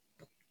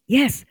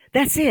 Yes,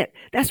 that's it.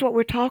 That's what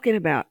we're talking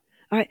about.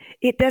 All right.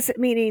 It doesn't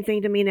mean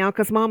anything to me now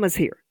because mama's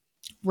here.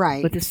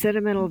 Right. But the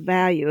sentimental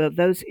value of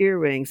those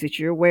earrings that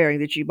you're wearing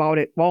that you bought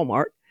at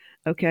Walmart,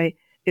 okay,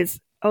 is,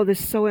 oh, this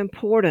is so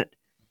important.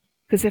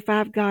 Because if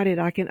I've got it,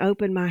 I can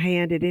open my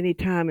hand at any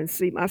time and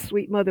see my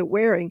sweet mother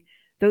wearing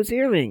those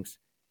earrings.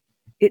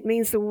 It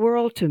means the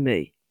world to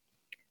me.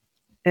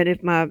 And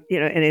if and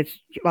it's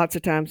lots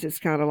of times it's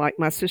kind of like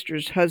my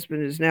sister's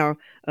husband is now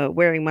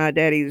wearing my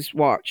daddy's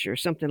watch or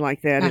something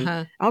like that, and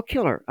Uh-huh. I'll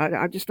kill her.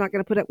 I'm just not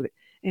going to put up with it.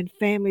 And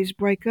families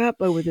break up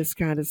over this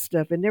kind of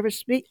stuff and never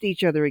speak to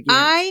each other again.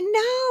 I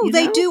know You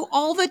they know? do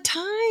all the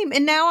time.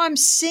 And now I'm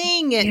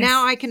seeing it.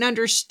 Now Yes. I can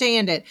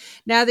understand it.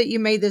 Now that you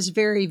made this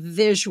very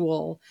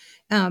visual.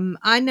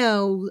 I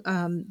know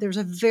there's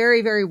a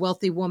very, very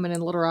wealthy woman in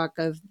Little Rock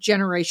of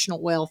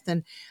generational wealth.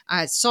 And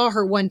I saw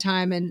her one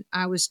time and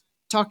I was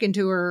talking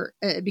to her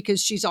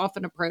because she's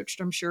often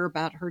approached, I'm sure,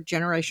 about her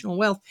generational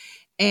wealth.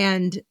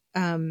 And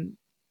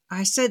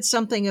I said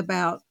something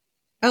about,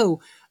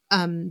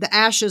 the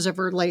ashes of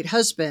her late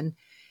husband.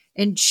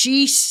 And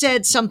she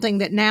said something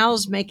that now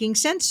is making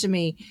sense to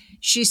me.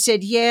 She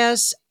said,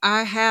 yes,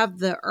 I have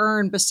the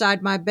urn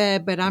beside my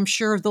bed, but I'm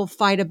sure they'll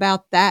fight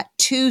about that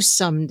too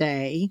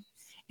someday.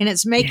 And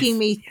it's making Yes.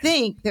 me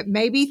think that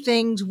maybe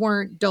things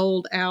weren't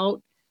doled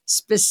out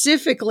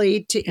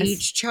specifically to Yes.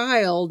 each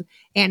child,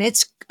 and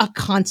it's a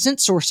constant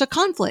source of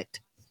conflict.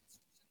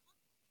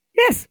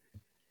 Yes.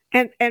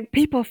 And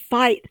people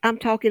fight. I'm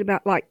talking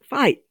about like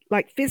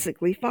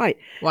physically fight.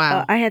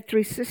 Wow. I had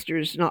three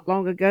sisters not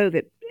long ago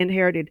that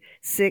inherited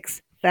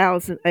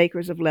 6,000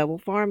 acres of level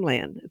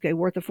farmland. Okay,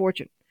 worth a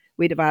fortune.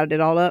 We divided it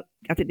all up,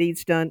 got the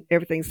deeds done,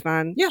 everything's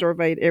fine, Yeah.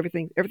 surveyed,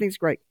 everything's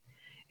great.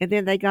 And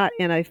then they got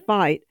in a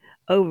fight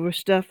over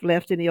stuff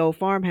left in the old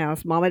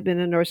farmhouse. Mom had been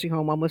in a nursing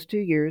home almost 2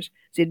 years.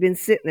 She'd been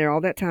sitting there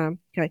all that time.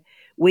 Okay,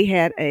 we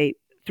had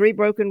three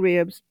broken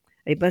ribs,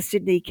 a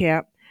busted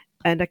kneecap,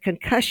 and a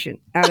concussion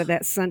out of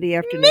that Sunday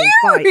afternoon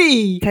fight,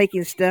 Mary!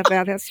 taking stuff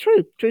out. That's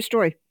true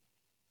story.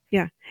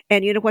 Yeah.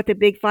 And you know what the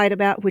big fight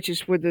about, which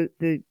is where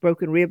the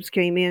broken ribs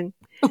came in?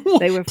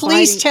 They were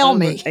Please fighting tell over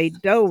me. a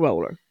dough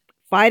roller.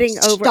 Fighting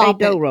over a Stop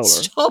dough it. roller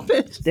Stop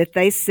it. that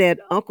they said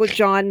Uncle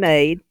John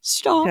made,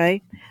 Stop.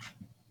 okay?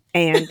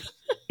 And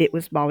it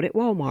was bought at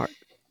Walmart.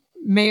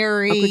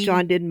 Mary. Uncle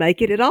John didn't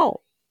make it at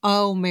all.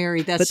 Oh,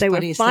 Mary, that's But they the were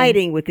funniest thing.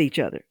 fighting with each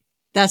other.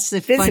 That's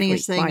the Physically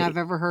funniest thing fighting. I've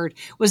ever heard.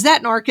 Was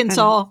that in I know.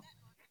 Arkansas?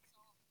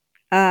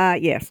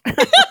 Yes.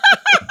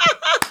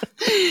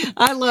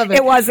 I love it.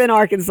 It was in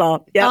Arkansas.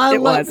 Yeah, I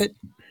it love was. it.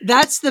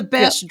 That's the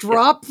best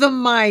drop the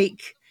mic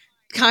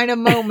kind of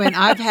moment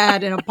I've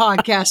had in a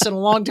podcast in a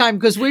long time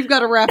because we've got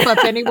to wrap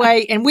up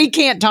anyway, and we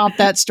can't top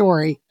that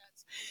story.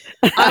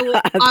 I will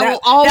That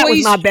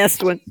always was my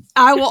best one.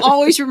 I will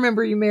always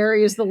remember you,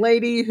 Mary, as the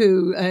lady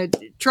who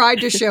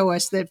tried to show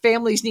us that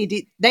families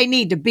need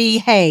to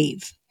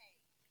behave.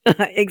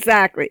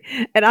 Exactly.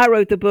 And I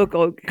wrote the book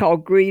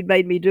called Greed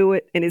Made Me Do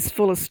It, and it's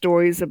full of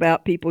stories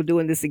about people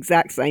doing this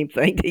exact same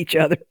thing to each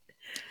other.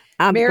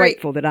 I'm Mary,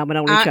 grateful that I'm an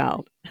only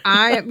child.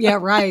 Yeah,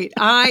 right.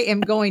 I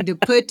am going to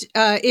put,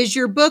 is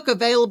your book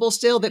available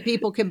still that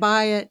people can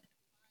buy it?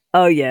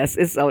 Oh, yes,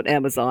 it's on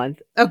Amazon.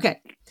 Okay.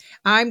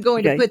 I'm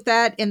going to Okay. put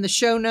that in the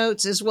show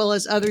notes as well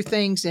as other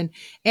things. And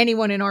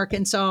anyone in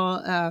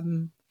Arkansas,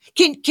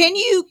 can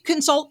you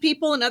consult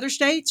people in other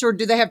states, or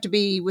do they have to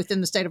be within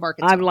the state of I'm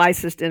Arkansas?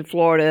 licensed in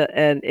Florida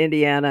and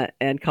Indiana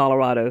and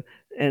Colorado,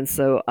 and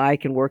so I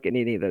can work in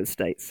any of those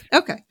states.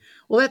 Okay.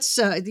 Well, that's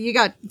you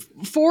got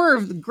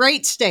four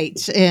great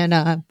states in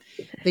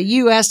the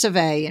U.S. of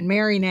A. And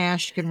Mary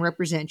Nash can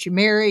represent you.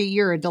 Mary,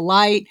 you're a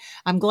delight.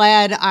 I'm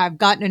glad I've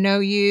gotten to know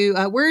you.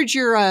 Where's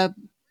your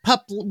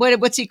pup?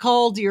 What's he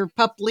called? Your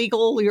pup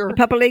legal? Your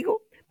Papa Legal?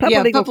 Papa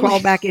yeah, Legal pup.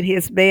 crawled back in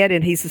his bed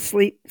and he's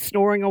asleep,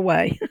 snoring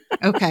away.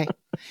 Okay.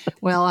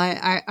 Well,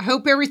 I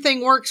hope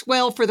everything works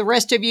well for the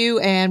rest of you,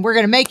 and we're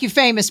going to make you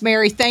famous,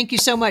 Mary. Thank you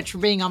so much for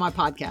being on my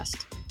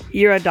podcast.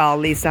 You're a doll,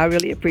 Lisa. I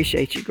really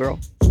appreciate you, girl.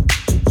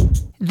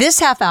 This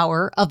half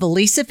hour of the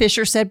Lisa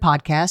Fischer Said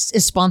podcast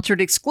is sponsored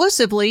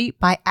exclusively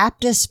by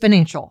Aptus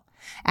Financial.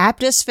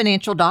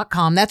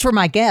 AptusFinancial.com. That's where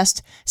my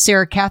guest,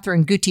 Sarah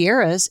Catherine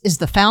Gutierrez, is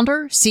the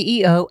founder,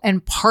 CEO,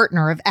 and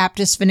partner of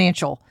Aptus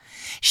Financial.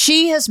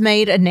 She has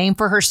made a name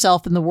for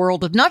herself in the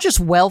world of not just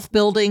wealth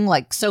building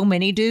like so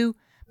many do,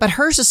 but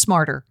hers is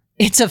smarter.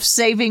 It's of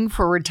saving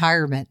for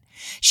retirement.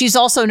 She's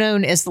also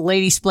known as the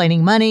Lady Splaining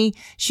Money.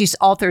 She's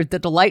authored the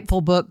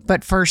delightful book,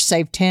 But First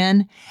Save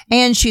 10,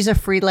 and she's a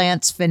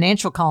freelance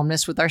financial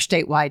columnist with our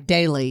statewide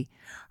daily.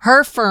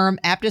 Her firm,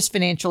 Aptus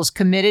Financial, is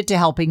committed to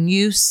helping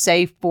you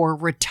save for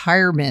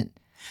retirement.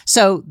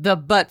 So the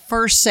But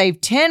First Save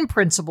 10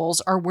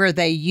 principles are where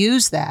they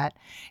use that.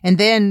 And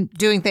then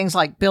doing things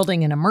like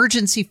building an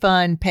emergency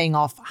fund, paying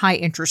off high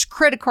interest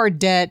credit card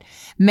debt,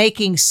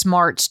 making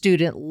smart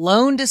student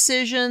loan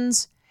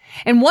decisions.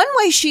 And one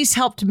way she's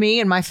helped me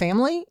and my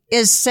family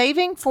is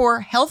saving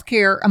for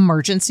healthcare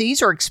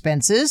emergencies or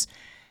expenses.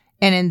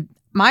 And in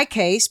my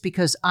case,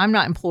 because I'm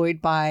not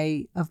employed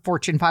by a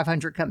Fortune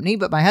 500 company,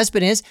 but my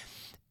husband is,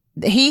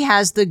 he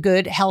has the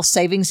good health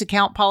savings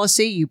account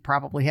policy. You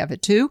probably have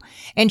it too.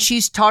 And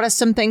she's taught us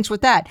some things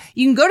with that.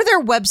 You can go to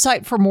their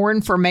website for more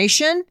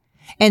information,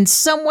 and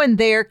someone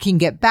there can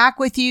get back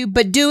with you,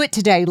 but do it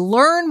today.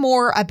 Learn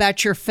more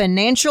about your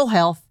financial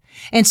health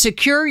and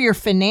secure your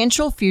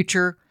financial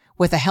future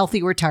with a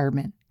healthy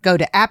retirement. Go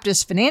to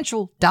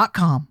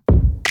aptusfinancial.com.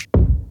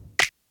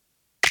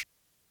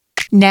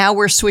 Now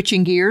we're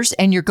switching gears,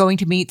 and you're going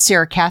to meet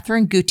Sarah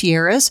Catherine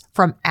Gutierrez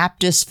from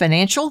Aptus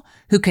Financial,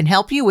 who can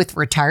help you with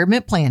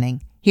retirement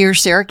planning.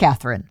 Here's Sarah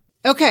Catherine.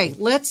 Okay,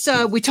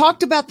 we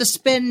talked about the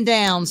spend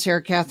down,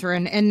 Sarah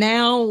Catherine, and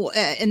now,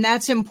 and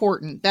that's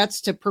important.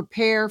 That's to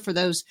prepare for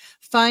those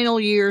final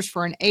years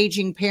for an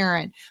aging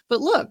parent.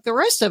 But look, the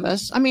rest of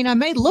us, I mean, I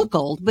may look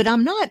old, but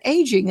I'm not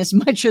aging as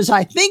much as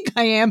I think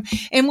I am.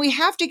 And we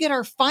have to get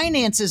our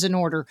finances in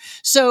order.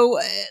 So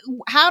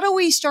how do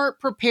we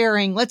start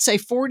preparing, let's say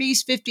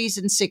 40s, 50s,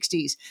 and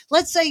 60s?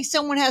 Let's say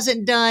someone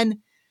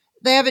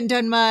they haven't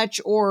done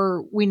much,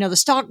 or we know the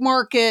stock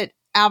market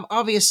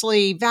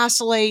obviously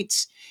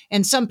vacillates.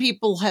 And some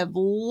people have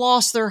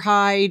lost their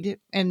hide,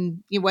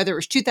 and whether it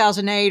was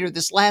 2008 or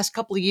this last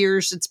couple of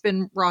years, it's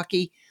been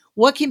rocky.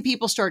 What can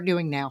people start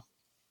doing now?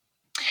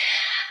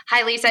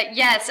 Hi, Lisa.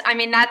 Yes, I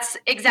mean, that's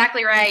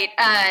exactly right.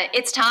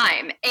 It's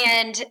time.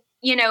 And,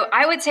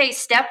 I would say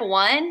step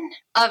one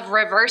of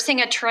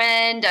reversing a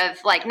trend of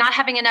like not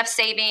having enough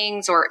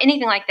savings or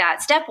anything like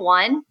that, step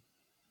one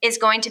is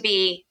going to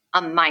be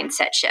a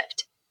mindset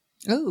shift.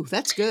 Oh,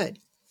 that's good.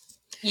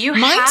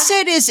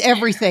 Mindset is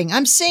everything.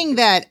 I'm seeing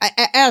that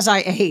as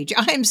I age.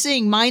 I'm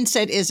seeing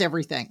mindset is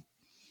everything.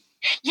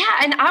 Yeah.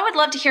 And I would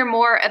love to hear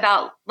more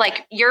about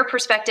like your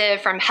perspective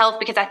from health,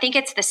 because I think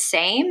it's the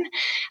same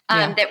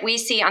that we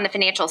see on the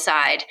financial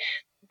side.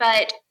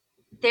 But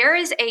there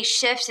is a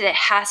shift that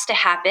has to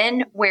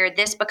happen where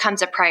this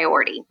becomes a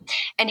priority.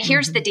 And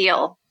here's the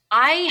deal.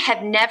 I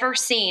have never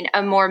seen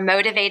a more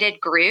motivated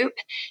group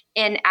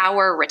in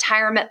our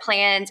retirement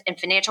plans and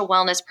financial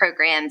wellness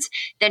programs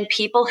than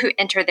people who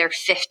enter their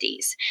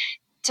 50s.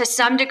 To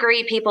some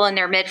degree, people in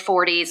their mid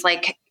 40s,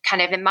 like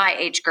kind of in my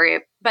age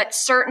group, but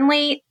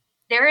certainly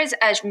there is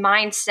a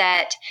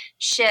mindset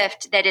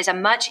shift that is a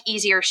much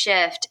easier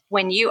shift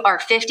when you are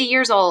 50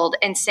 years old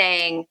and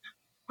saying,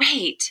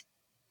 wait,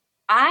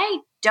 I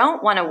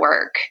don't want to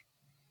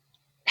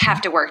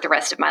have to work the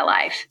rest of my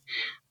life.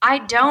 I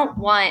don't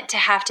want to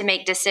have to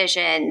make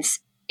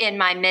decisions in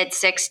my mid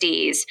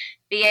 60s,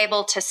 be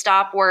able to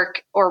stop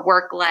work or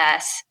work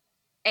less,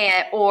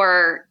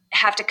 or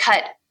have to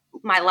cut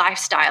my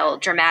lifestyle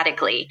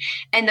dramatically.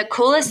 And the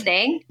coolest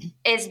thing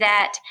is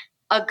that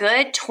a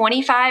good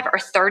 25 or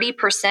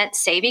 30%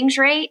 savings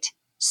rate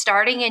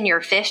starting in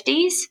your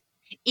 50s,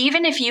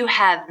 even if you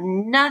have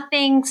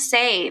nothing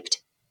saved,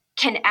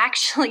 can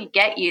actually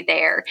get you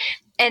there.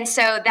 And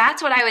so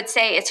that's what I would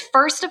say is,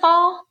 first of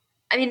all,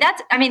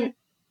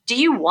 do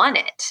you want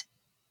it?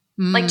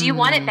 Like, do you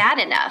want it bad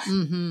enough?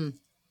 Mm-hmm.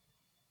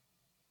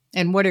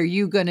 And what are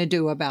you going to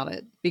do about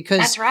it? Because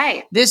that's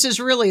right. This is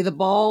really, the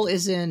ball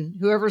is in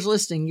whoever's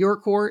listening, your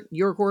court,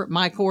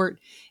 my court,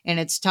 and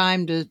it's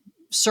time to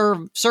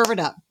serve it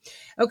up.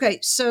 Okay.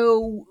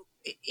 So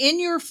in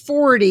your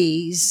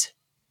 40s,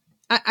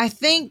 I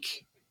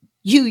think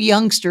you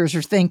youngsters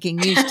are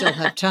thinking you still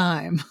have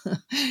time.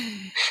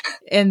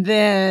 And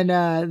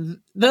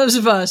then those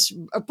of us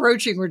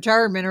approaching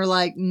retirement are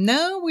like,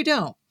 no, we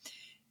don't.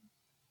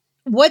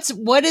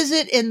 What is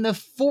it in the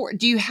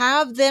do you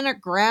have then a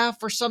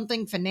graph or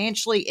something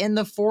financially in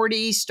the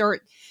 40s?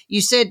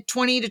 You said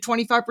 20 to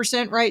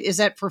 25%, right? Is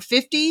that for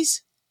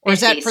 50s or 50s.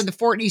 Is that for the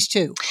 40s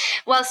too?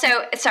 Well,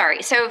 so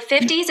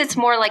 50s, it's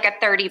more like a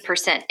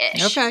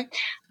 30%-ish. Okay.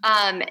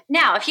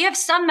 Now, if you have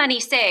some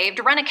money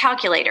saved, run a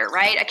calculator,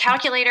 right? A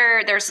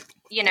calculator, there's,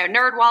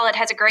 NerdWallet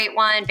has a great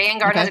one.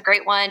 Vanguard has a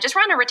great one. Just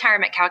run a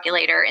retirement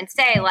calculator and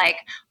say like,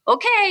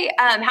 okay,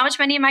 how much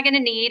money am I going to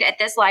need at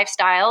this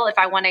lifestyle if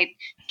I want to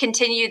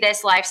continue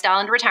this lifestyle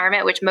into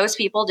retirement, which most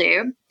people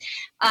do.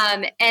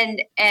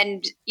 And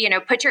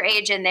put your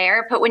age in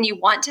there, put when you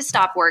want to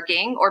stop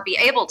working or be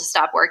able to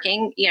stop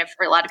working.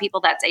 For a lot of people,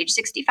 that's age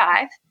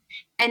 65.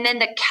 And then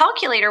the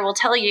calculator will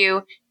tell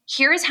you,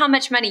 here's how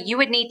much money you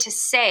would need to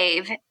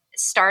save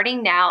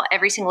starting now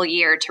every single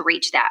year to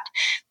reach that.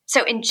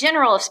 So in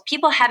general, if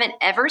people haven't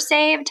ever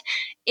saved,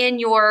 in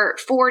your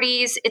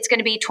 40s, it's going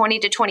to be 20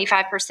 to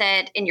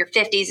 25%. In your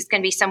 50s, it's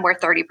going to be somewhere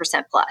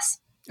 30% plus.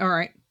 All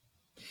right.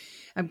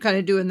 I'm kind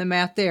of doing the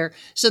math there.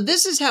 So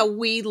this is how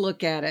we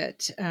look at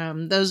it.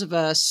 Those of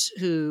us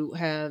who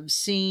have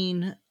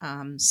seen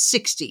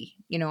 60,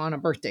 on a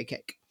birthday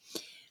cake.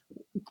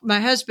 My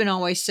husband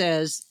always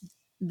says,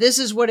 this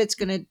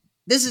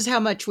is how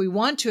much we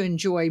want to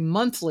enjoy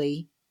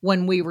monthly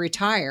when we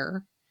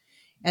retire.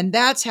 And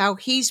that's how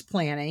he's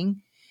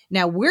planning.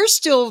 Now we're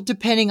still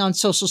depending on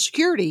Social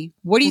Security.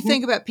 What do you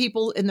think about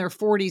people in their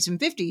 40s and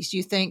 50s? Do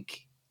you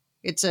think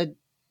it's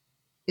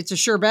a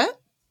sure bet?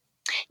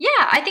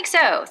 Yeah, I think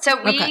so.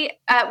 So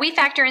we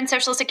factor in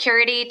Social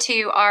Security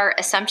to our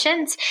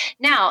assumptions.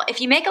 Now,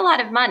 if you make a lot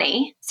of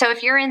money, so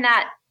if you're in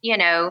that,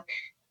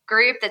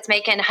 group that's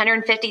making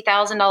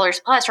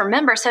 $150,000 plus,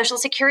 remember, Social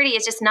Security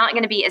is just not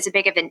going to be as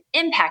big of an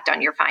impact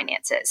on your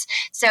finances.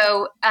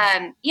 So,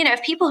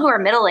 if people who are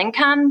middle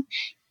income,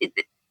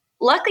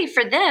 luckily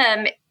for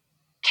them,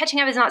 catching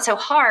up is not so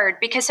hard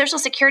because Social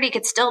Security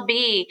could still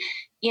be,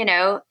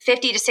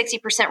 50 to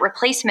 60%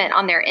 replacement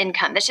on their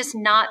income. That's just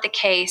not the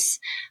case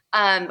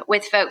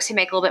with folks who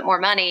make a little bit more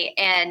money.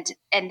 And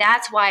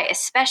that's why,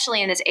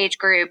 especially in this age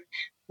group,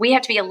 we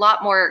have to be a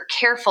lot more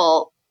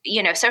careful,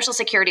 Social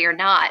Security or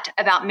not,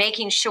 about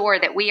making sure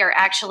that we are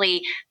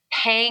actually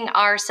paying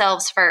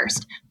ourselves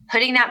first,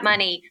 putting that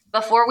money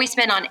before we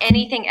spend on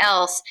anything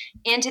else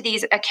into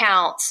these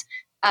accounts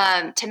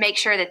to make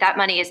sure that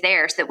money is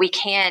there so that we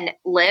can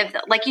live.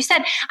 Like you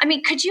said, I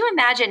mean, could you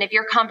imagine if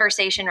your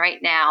conversation right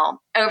now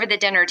over the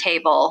dinner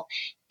table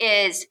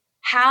is,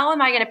 how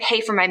am I going to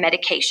pay for my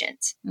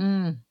medications?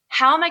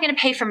 How am I going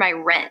to pay for my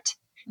rent?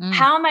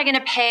 How am I going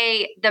to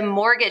pay the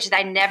mortgage that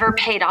I never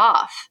paid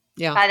off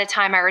by the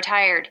time I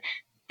retired?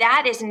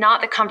 That is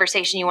not the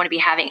conversation you want to be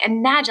having.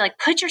 Imagine,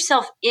 put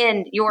yourself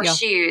in your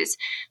shoes.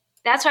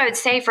 That's why I would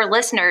say for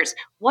listeners,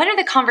 what are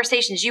the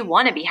conversations you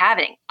want to be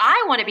having?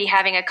 I want to be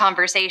having a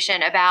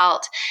conversation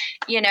about,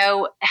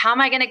 how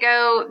am I going to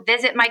go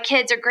visit my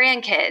kids or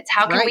grandkids?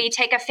 How can we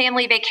take a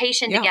family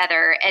vacation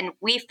together and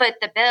we foot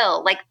the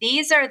bill?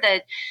 These are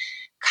the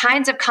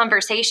kinds of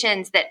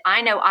conversations that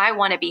I know I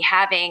want to be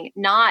having,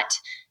 not,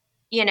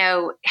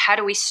 how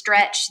do we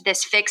stretch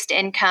this fixed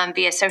income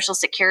via Social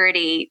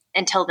Security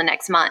until the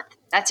next month?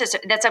 That's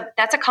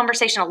a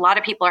conversation a lot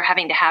of people are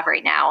having to have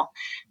right now.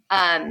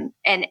 And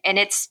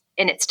it's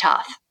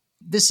tough.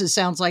 This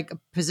sounds like a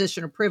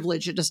position of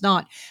privilege. It does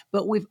not,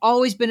 but we've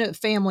always been a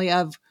family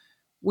of,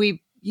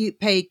 you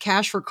pay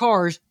cash for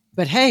cars,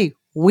 but hey,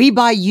 we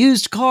buy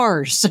used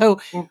cars.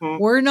 So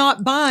we're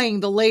not buying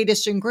the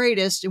latest and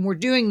greatest. And we're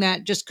doing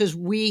that just because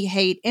we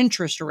hate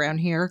interest around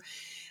here.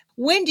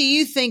 When do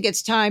you think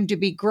it's time to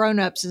be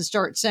grown-ups and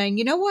start saying,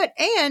 you know what,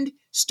 and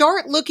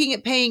start looking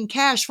at paying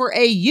cash for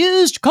a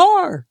used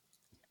car?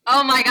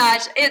 Oh my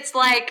gosh, it's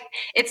like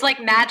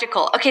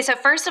magical. Okay, so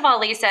first of all,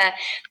 Lisa,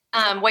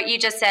 what you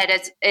just said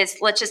is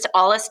let's just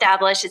all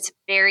establish it's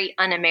very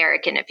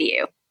un-American of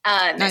you.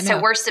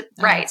 So we're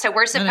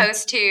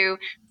supposed to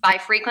buy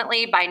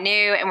frequently, buy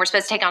new, and we're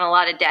supposed to take on a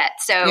lot of debt.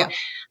 So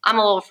I'm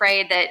a little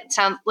afraid that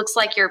looks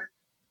like you're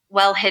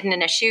well hidden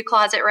in a shoe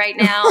closet right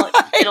now.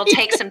 It'll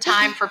take some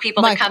time for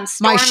people to come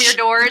storm your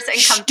doors and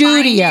come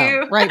find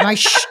you. Right, my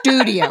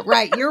studio.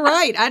 Right, you're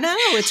right. I know,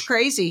 it's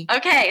crazy.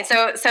 Okay,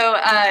 so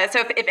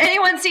if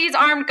anyone sees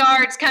armed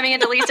guards coming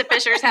into Lisa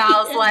Fischer's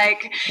house,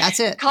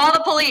 that's it. Call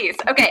the police.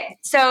 Okay,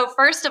 so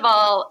first of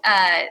all,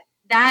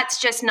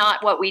 that's just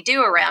not what we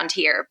do around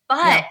here.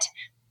 But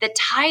the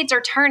tides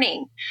are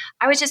turning.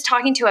 I was just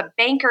talking to a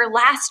banker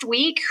last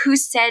week who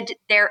said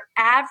their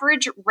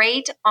average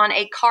rate on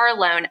a car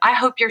loan, I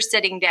hope you're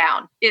sitting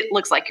down. It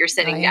looks like you're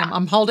sitting down.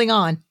 I'm holding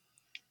on.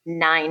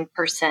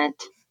 9%.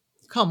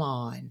 Come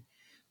on.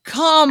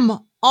 9.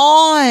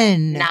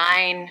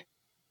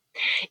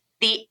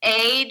 The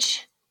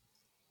age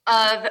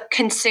of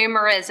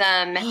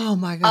consumerism, oh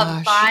my gosh,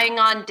 of buying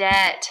on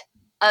debt,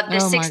 of the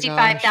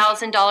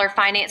 $65,000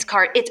 finance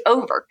card, it's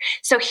over.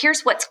 So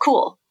here's what's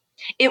cool.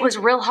 it was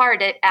real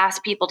hard to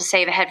ask people to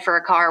save ahead for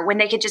a car when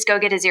they could just go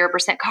get a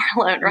 0% car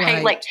loan,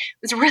 right? Like, it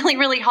was really,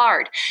 really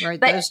hard. Right.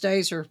 But those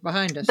days are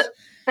behind us.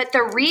 But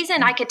the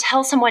reason I could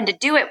tell someone to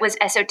do it was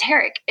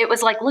esoteric. It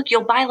was like, look,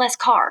 you'll buy less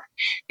car,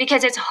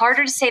 because it's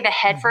harder to save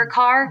ahead for a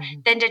car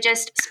than to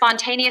just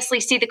spontaneously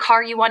see the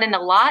car you want in the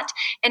lot.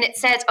 And it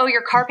says, oh,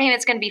 your car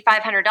payment's going to be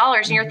 $500.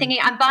 And you're thinking,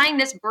 I'm buying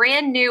this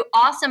brand new,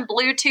 awesome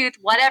Bluetooth,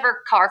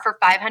 whatever car for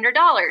 $500.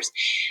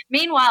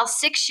 Meanwhile,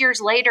 6 years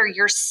later,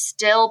 you're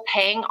still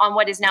paying on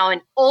what is now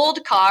an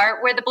old car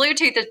where the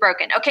Bluetooth is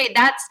broken. Okay,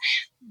 that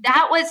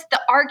was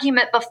the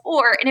argument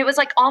before, and it was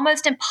like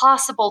almost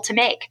impossible to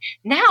make.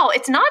 Now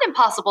it's not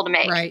impossible to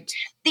make. Right.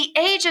 The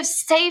age of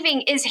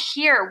saving is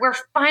here. We're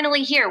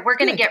finally here. We're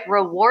going to get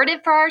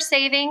rewarded for our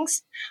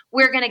savings.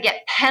 We're going to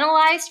get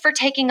penalized for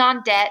taking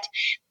on debt.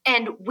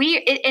 And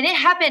it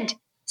happened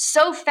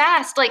so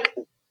fast. Like,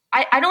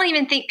 I don't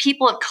even think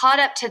people have caught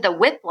up to the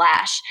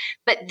whiplash,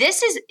 but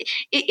this is,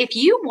 if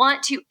you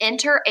want to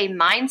enter a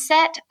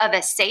mindset of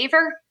a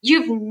saver,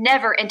 you've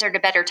never entered a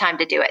better time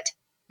to do it,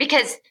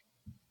 because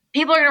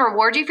people are going to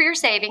reward you for your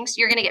savings.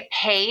 You're going to get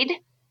paid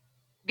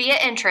via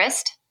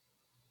interest.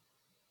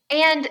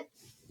 And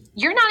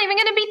you're not even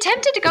going to be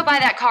tempted to go buy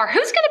that car.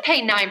 Who's going to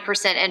pay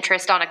 9%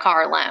 interest on a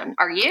car loan?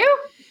 Are you?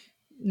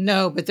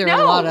 No, but there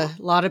are a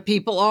lot of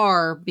people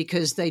are,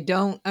 because they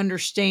don't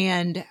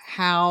understand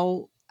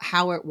how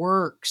it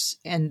works,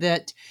 and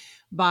that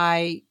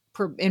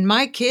and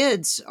my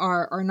kids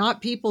are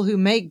not people who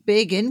make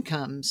big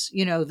incomes.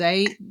 You know,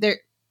 they're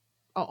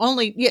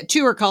only,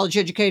 two are college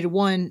educated.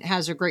 One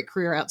has a great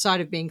career outside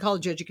of being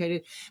college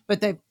educated, but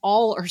they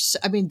all are.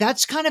 I mean,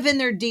 that's kind of in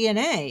their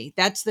DNA.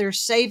 That's their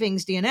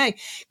savings DNA.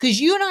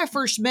 Because you and I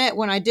first met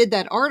when I did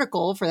that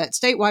article for that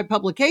statewide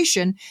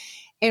publication.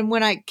 And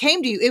when I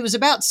came to you, it was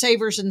about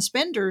savers and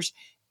spenders.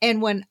 And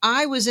when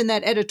I was in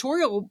that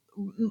editorial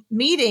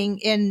meeting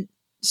and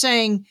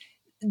saying,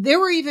 there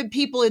were even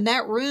people in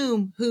that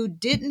room who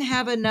didn't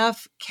have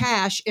enough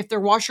cash if their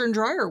washer and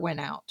dryer went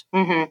out.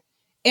 Mm-hmm.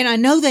 And I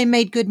know they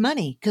made good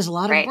money, because a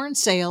lot of them were in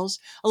sales.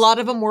 A lot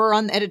of them were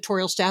on the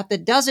editorial staff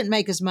that doesn't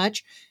make as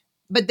much,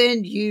 but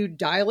then you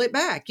dial it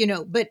back,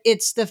 but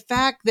it's the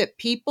fact that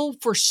people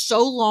for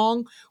so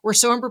long were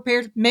so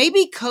unprepared.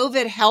 Maybe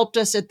COVID helped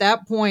us at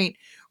that point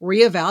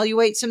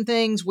reevaluate some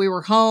things. We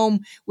were home.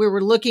 We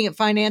were looking at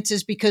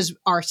finances because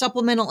our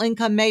supplemental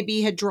income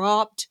maybe had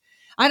dropped.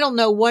 I don't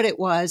know what it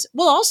was.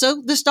 Well,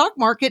 also the stock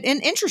market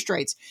and interest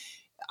rates.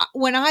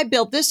 When I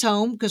built this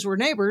home, because we're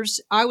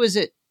neighbors, I was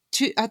at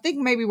I think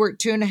maybe we're at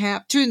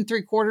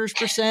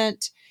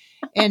 2.75%.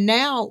 And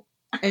now,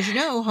 as you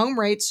know, home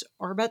rates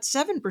are about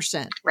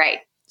 7%. Right.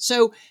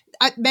 So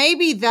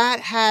maybe that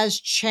has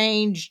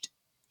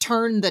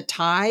turned the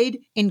tide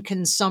in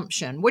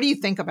consumption. What do you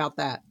think about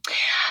that?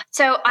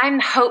 So I'm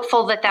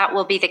hopeful that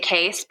will be the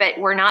case, but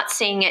we're not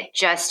seeing it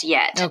just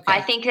yet. Okay. I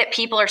think that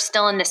people are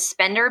still in the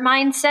spender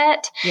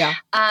mindset. Yeah.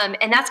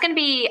 And that's going to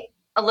be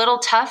a little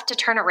tough to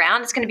turn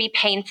around. It's going to be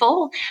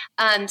painful.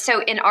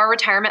 So in our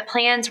retirement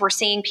plans, we're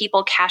seeing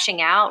people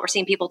cashing out. We're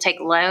seeing people take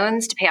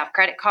loans to pay off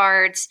credit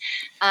cards.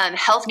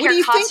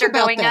 Healthcare costs are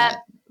going up.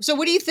 So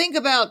what do you think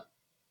about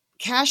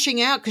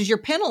cashing out? Because you're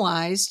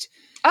penalized.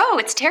 Oh,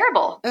 it's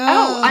terrible.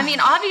 I mean,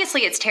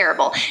 obviously it's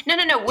terrible. No.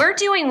 We're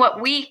doing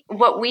what we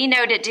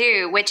know to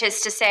do, which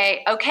is to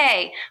say,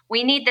 okay,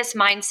 we need this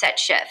mindset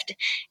shift.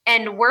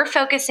 And we're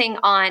focusing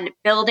on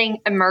building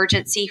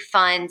emergency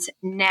funds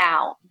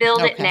now.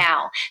 Build it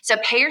now. So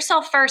pay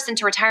yourself first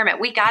into retirement.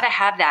 We got to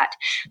have that.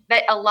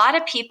 But a lot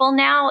of people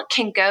now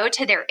can go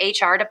to their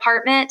HR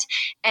department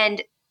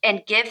and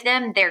give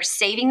them their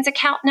savings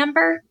account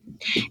number,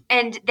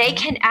 and they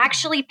can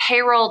actually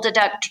payroll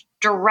deduct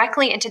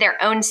directly into their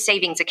own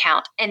savings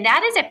account. And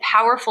that is a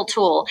powerful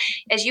tool.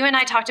 As you and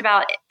I talked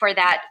about for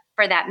that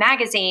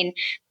magazine,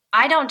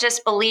 I don't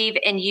just believe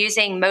in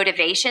using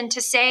motivation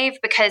to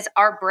save, because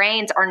our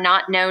brains are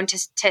not known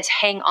to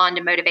hang on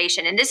to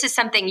motivation. And this is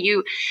something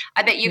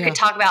I bet you could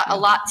talk about a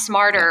lot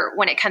smarter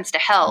when it comes to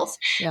health.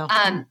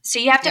 Yeah. So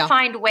you have to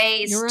find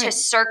ways to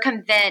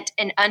circumvent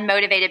an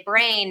unmotivated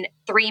brain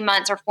 3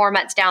 months or 4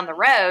 months down the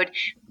road.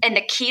 And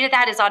the key to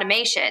that is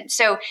automation.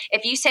 So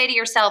if you say to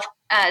yourself,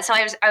 so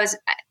I was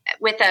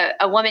with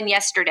a woman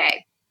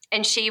yesterday,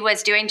 and she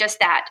was doing just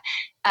that,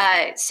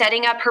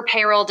 setting up her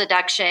payroll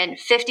deduction,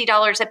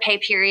 $50 a pay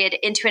period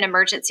into an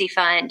emergency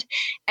fund.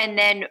 And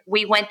then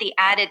we went the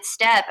added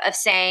step of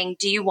saying,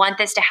 do you want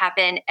this to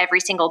happen every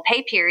single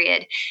pay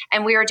period?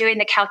 And we were doing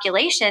the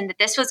calculation that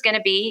this was going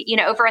to be,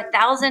 over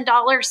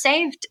 $1,000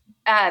 saved,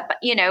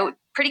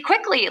 pretty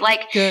quickly.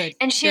 Good,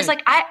 and she was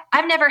like,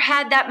 I've never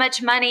had that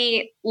much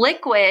money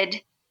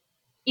liquid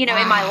in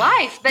my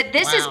life, but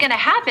this is going to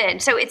happen.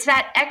 So it's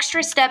that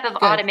extra step of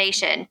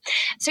automation.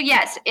 So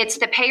yes, it's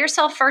the pay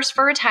yourself first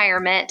for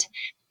retirement.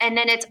 And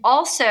then it's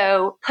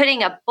also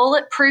putting a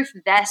bulletproof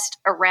vest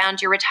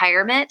around your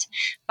retirement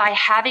by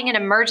having an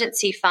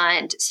emergency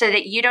fund so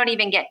that you don't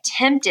even get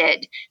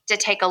tempted to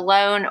take a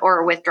loan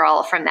or a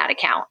withdrawal from that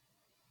account.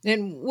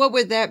 And what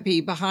would that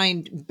be,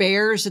 behind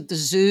bears at the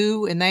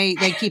zoo, and they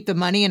keep the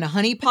money in a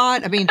honey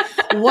pot? I mean,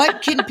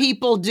 what can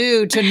people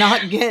do to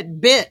not get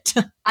bit?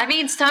 I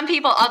mean, some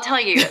people, I'll tell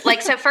you,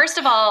 like, so first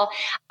of all,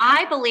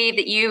 I believe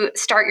that you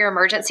start your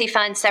emergency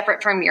fund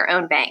separate from your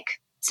own bank.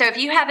 So if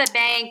you have a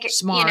bank,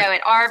 Smart.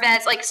 At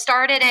Arvez, like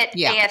start it at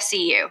Yeah.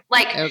 AFCU,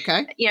 like,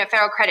 Okay.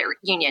 Federal Credit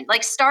Union,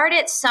 like start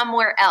it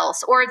somewhere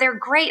else. Or they're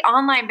great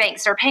online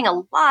banks. They're paying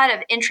a lot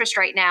of interest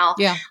right now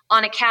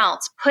on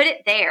accounts. Put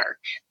it there.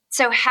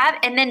 So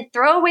and then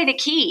throw away the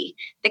key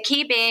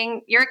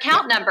being your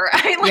account number.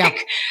 I mean,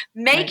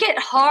 make it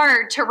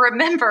hard to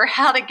remember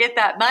how to get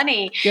that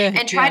money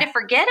and try to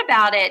forget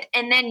about it.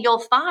 And then you'll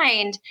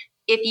find,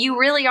 if you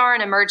really are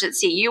an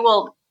emergency, you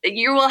will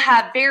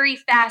have very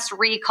fast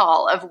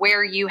recall of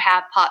where you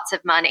have pots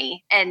of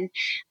money. And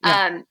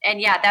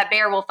that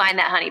bear will find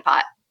that honey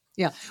pot.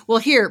 Yeah. Well,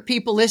 here,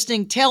 people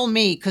listening, tell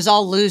me, because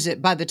I'll lose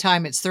it by the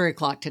time it's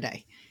 3:00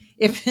 today.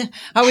 I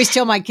always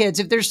tell my kids,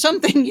 if there's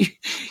something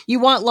you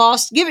want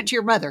lost, give it to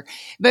your mother.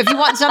 But if you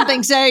want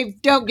something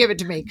saved, don't give it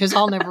to me, because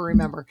I'll never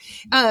remember.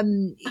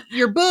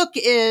 Your book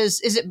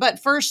is it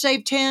But First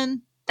Save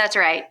 10? That's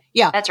right.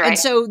 Yeah. That's right. And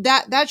so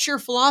that's your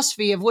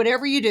philosophy of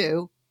whatever you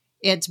do.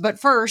 It's but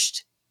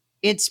first,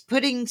 it's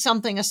putting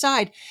something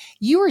aside.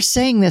 You were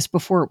saying this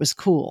before it was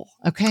cool.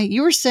 Okay.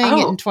 You were saying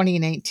it in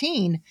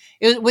 2019.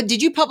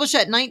 Did you publish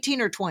that in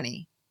 19 or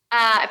 20?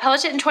 I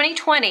published it in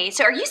 2020.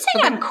 So are you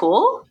saying I'm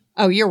cool?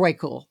 Oh, you're way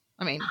cool.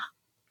 I mean,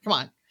 come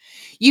on.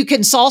 You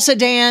can salsa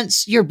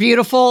dance. You're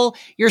beautiful.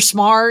 You're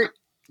smart.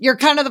 You're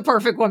kind of the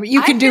perfect woman.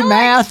 You can do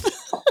math.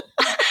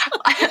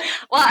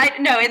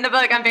 No, in the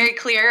book, I'm very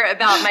clear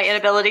about my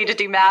inability to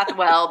do math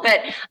well, but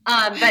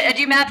I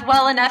do math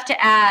well enough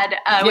to add,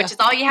 which is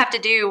all you have to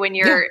do when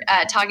you're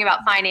talking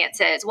about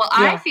finances. Well,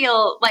 I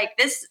feel like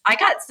I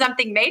got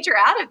something major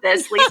out of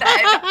this, Lisa.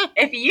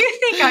 If you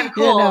think I'm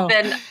cool,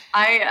 then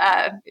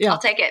I'll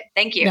take it.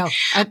 Thank you. No,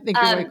 I think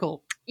you're very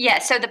cool. Yeah.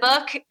 So the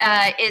book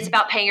is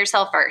about paying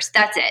yourself first.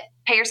 That's it.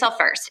 Pay yourself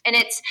first. And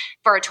it's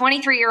for a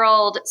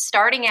 23-year-old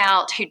starting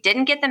out who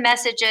didn't get the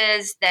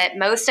messages that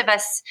most of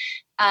us,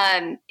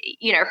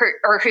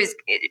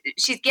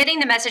 she's getting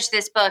the message to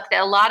this book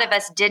that a lot of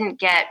us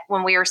didn't get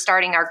when we were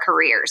starting our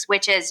careers,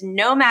 which is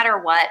no matter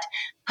what,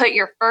 put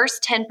your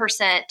first 10%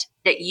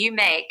 that you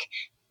make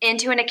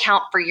into an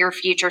account for your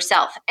future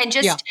self, and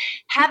just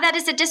have that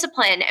as a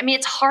discipline. I mean,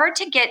 it's hard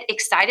to get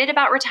excited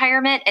about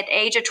retirement at the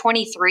age of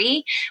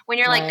 23 when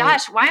you're like,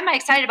 gosh, why am I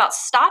excited about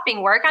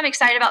stopping work? I'm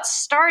excited about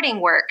starting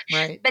work.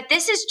 Right. But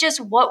this is just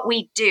what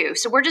we do.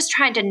 So we're just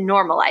trying to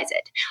normalize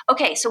it.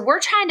 Okay. So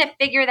we're trying to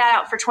figure that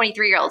out for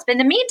 23-year-olds. But in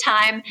the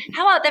meantime,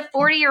 how about the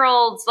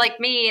 40-year-olds like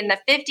me and the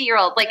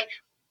 50-year-old, like,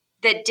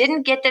 that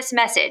didn't get this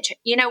message?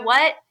 You know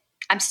what?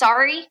 I'm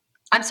sorry.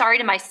 I'm sorry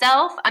to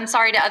myself. I'm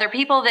sorry to other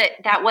people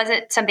that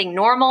wasn't something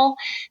normal.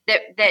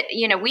 That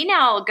we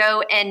now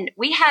go and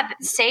we have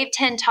Save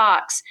 10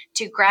 talks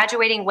to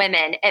graduating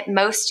women at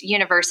most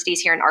universities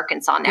here in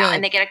Arkansas now. Good.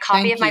 And they get a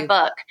copy of my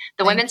book.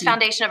 The Women's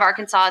Foundation of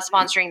Arkansas is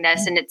sponsoring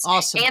this, and it's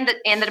awesome.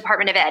 And the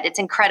Department of Ed. It's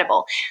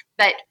incredible.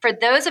 But for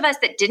those of us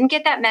that didn't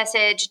get that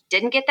message,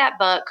 didn't get that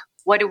book,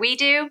 what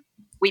do?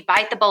 We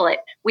bite the bullet.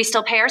 We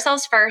still pay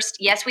ourselves first.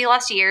 Yes, we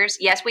lost years.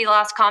 Yes, we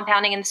lost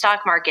compounding in the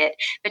stock market.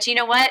 But you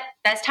know what?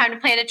 Best time to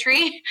plant a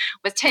tree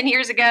was 10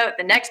 years ago.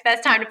 The next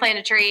best time to plant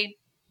a tree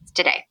is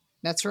today.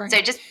 That's right.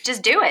 So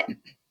just do it.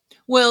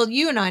 Well,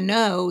 you and I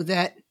know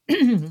that,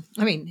 I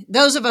mean,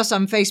 those of us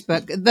on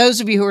Facebook, those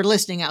of you who are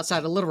listening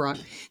outside of Little Rock,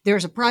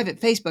 there's a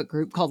private Facebook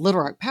group called Little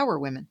Rock Power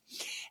Women.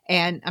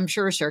 And I'm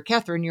sure, Sarah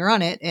Catherine, you're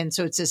on it. And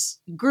so it's this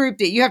group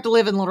that you have to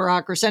live in Little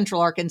Rock or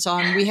Central Arkansas,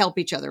 and we help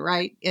each other,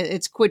 right?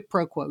 It's quid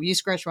pro quo. You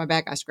scratch my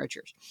back, I scratch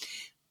yours.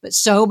 But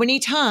so many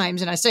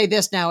times, and I say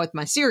this now with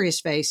my serious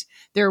face,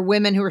 there are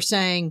women who are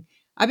saying,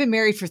 I've been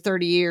married for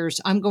 30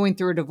 years. I'm going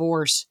through a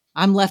divorce.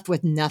 I'm left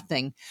with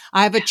nothing.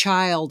 I have a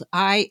child.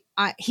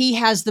 He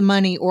has the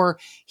money, or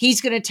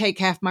he's going to take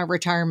half my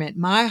retirement.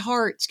 My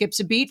heart skips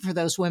a beat for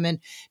those women,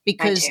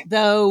 because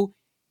though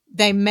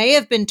they may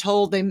have been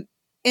told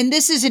and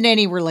this isn't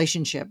any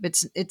relationship.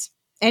 It's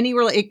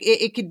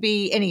it could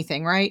be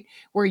anything, right?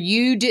 Where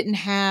you didn't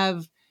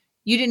have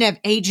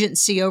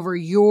agency over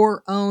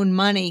your own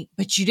money,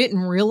 but you didn't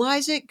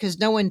realize it because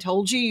no one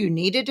told you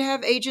needed to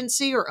have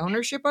agency or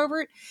ownership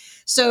over it.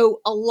 So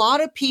a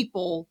lot of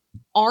people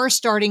are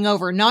starting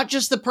over, not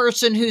just the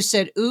person who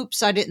said,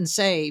 oops, I didn't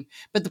save,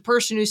 but the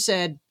person who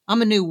said,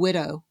 I'm a new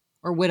widow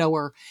or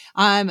widower.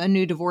 I'm a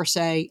new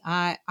divorcee.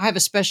 I have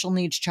a special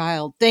needs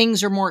child.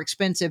 Things are more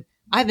expensive.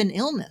 I have an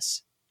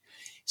illness.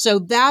 So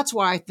that's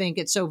why I think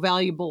it's so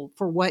valuable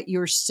for what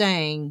you're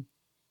saying,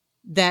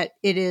 that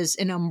it is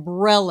an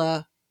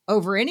umbrella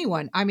over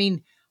anyone. I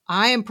mean,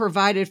 I am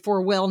provided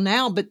for well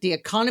now, but the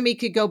economy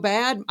could go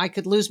bad. I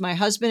could lose my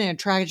husband in a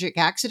tragic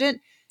accident.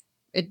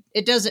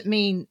 It doesn't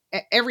mean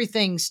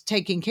everything's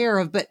taken care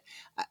of, but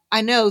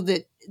I know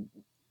that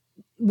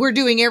we're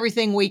doing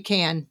everything we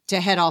can to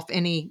head off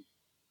any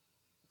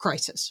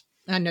crisis.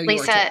 I know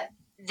you are too.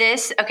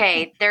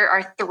 There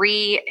are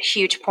 3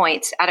 huge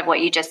points out of what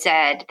you just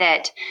said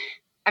that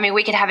I mean,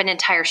 we could have an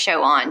entire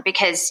show on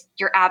because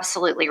you're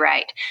absolutely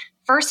right.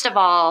 First of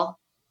all,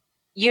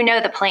 you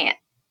know the plan.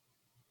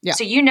 Yeah.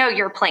 So you know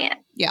your plan.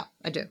 Yeah,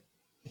 I do.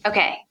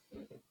 Okay.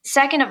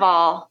 Second of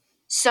all,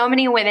 so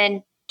many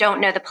women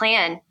don't know the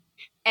plan.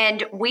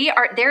 And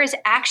there is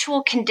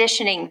actual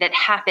conditioning that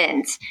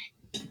happens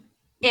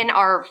in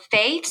our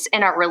faiths,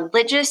 in our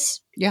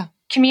religious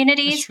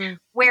communities,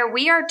 where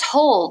we are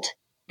told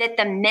that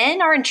the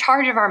men are in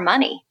charge of our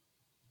money.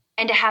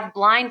 And to have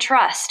blind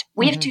trust,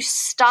 we have to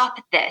stop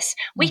this.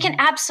 We can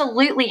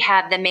absolutely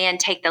have the man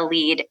take the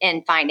lead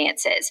in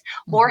finances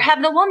or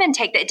have the woman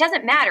take that. It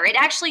doesn't matter. It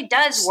actually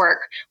does work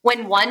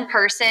when one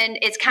person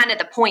is kind of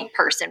the point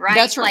person, right?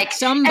 That's right. Like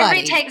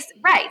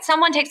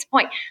someone takes the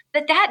point.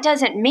 But that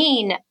doesn't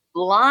mean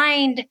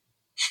blind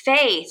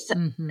faith.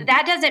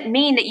 That doesn't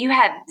mean that you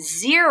have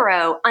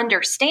zero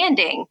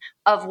understanding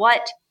of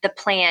what the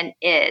plan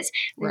is.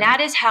 Right.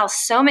 That is how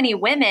so many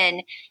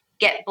women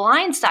get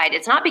blindsided.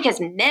 It's not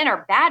because men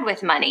are bad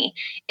with money.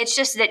 It's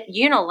just that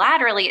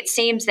unilaterally, it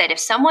seems that if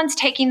someone's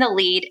taking the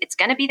lead, it's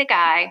going to be the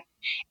guy.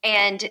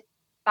 And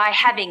by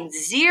having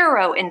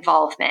zero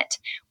involvement,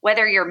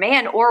 whether you're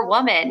man or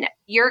woman,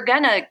 you're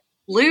going to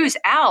lose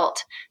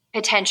out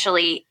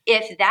potentially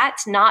if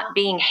that's not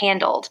being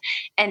handled.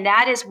 And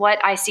that is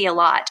what I see a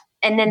lot.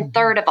 And then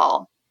third of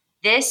all,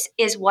 this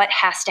is what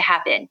has to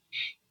happen.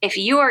 If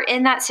you are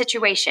in that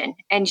situation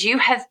and you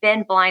have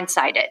been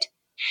blindsided,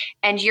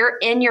 and you're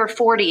in your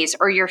 40s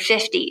or your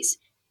 50s,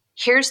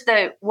 here's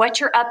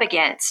what you're up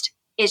against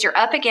is you're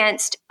up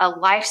against a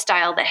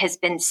lifestyle that has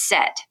been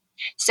set.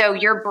 So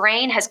your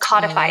brain has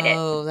codified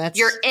it.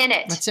 You're in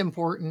it. That's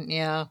important.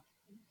 Yeah.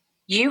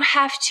 You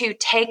have to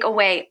take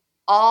away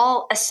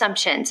all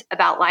assumptions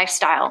about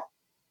lifestyle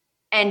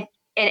and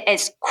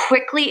as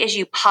quickly as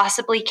you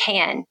possibly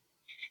can,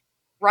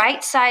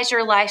 right size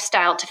your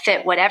lifestyle to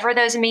fit whatever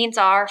those means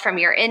are from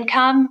your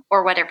income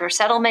or whatever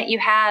settlement you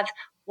have,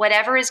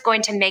 whatever is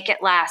going to make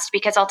it last.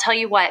 Because I'll tell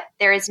you what,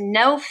 there is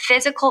no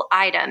physical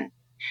item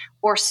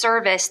or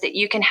service that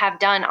you can have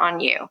done on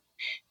you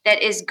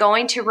that is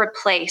going to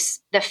replace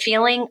the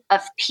feeling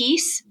of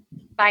peace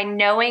by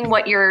knowing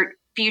what your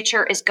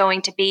future is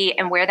going to be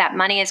and where that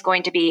money is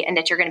going to be and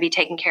that you're going to be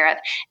taken care of.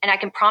 And I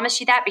can promise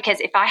you that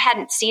because if I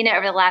hadn't seen it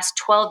over the last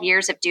 12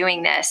 years of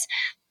doing this,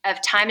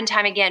 of time and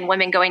time again,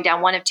 women going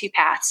down one of two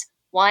paths.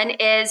 One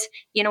is,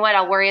 you know what,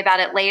 I'll worry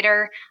about it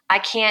later. I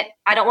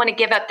don't want to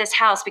give up this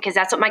house because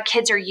that's what my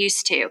kids are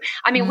used to.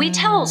 I mean, we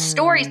tell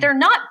stories. They're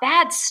not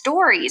bad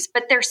stories,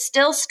 but they're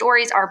still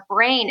stories our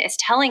brain is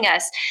telling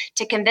us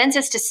to convince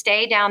us to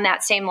stay down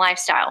that same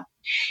lifestyle.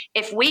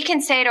 If we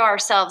can say to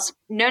ourselves,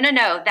 no,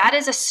 that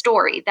is a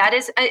story. That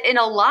is in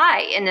a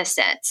lie in a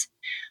sense.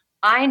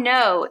 I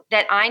know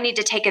that I need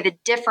to take a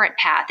different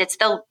path. It's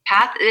the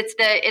path.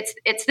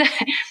 It's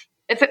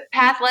the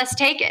path less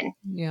taken.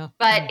 Yeah.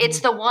 But it's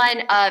the one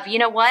of, you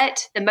know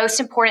what? The most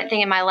important thing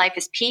in my life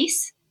is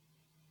peace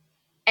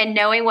and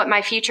knowing what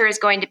my future is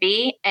going to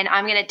be. And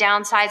I'm going to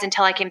downsize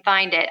until I can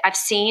find it. I've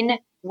seen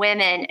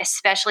women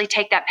especially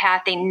take that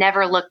path. They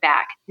never look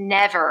back.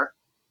 Never.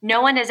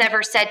 No one has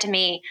ever said to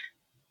me,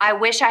 I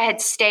wish I had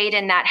stayed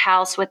in that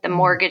house with the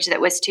mortgage that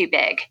was too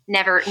big.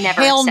 Never.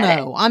 Hell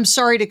no. I'm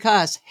sorry to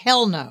cuss.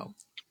 Hell no.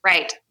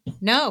 Right.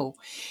 No.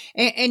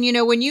 And you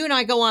know, when you and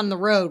I go on the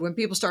road, when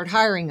people start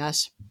hiring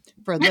us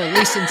for the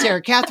Lisa and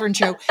Sarah Catherine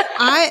show,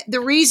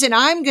 the reason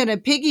I'm going to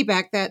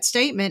piggyback that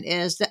statement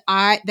is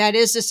that that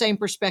is the same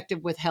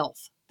perspective with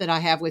health that I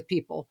have with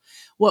people.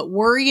 What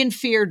worry and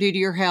fear do to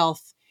your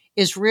health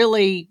is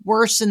really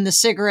worse than the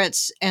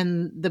cigarettes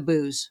and the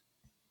booze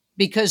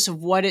because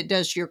of what it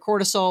does to your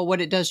cortisol,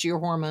 what it does to your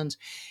hormones,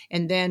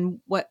 and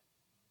then what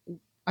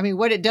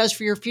it does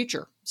for your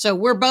future. So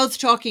we're both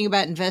talking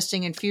about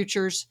investing in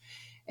futures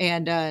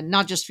and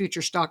not just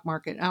future stock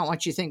market. I don't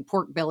want you to think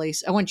pork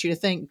bellies. I want you to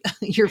think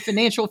your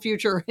financial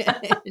future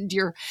and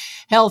your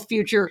health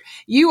future.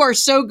 You are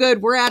so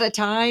good. We're out of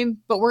time,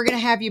 but we're going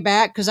to have you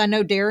back because I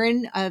know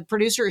Darren,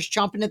 producer, is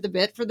chomping at the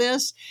bit for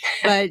this.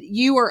 But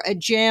you are a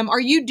gem. Are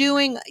you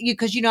doing,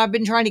 because I've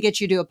been trying to get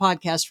you to do a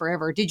podcast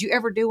forever. Did you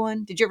ever do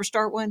one? Did you ever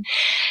start one?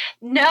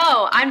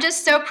 No, I'm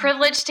just so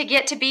privileged to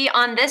get to be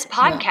on this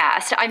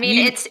podcast. Yeah. I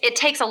mean, it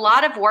takes a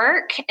lot of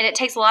work and it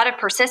takes a lot of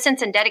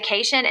persistence and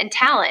dedication and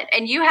talent.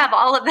 And you have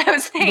all of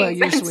those things. Well,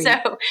 you're sweet.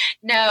 So,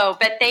 no,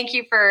 but thank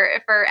you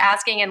for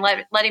asking and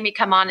letting me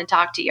come on and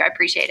talk to you. I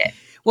appreciate it.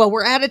 Well,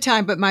 we're out of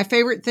time, but my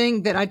favorite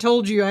thing that I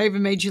told you, I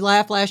even made you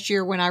laugh last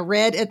year when I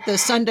read at the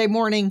Sunday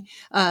morning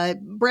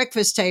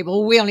breakfast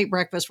table. We don't eat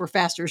breakfast, we're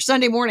fasters.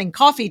 Sunday morning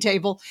coffee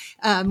table.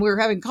 We were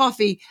having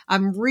coffee.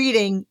 I'm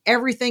reading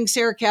everything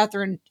Sarah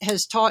Catherine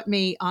has taught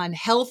me on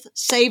health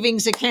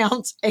savings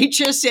accounts,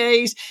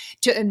 HSAs,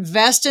 to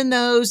invest in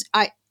those.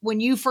 When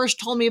you first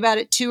told me about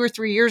it 2 or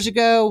 3 years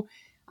ago,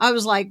 I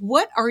was like,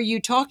 what are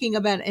you talking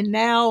about? And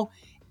now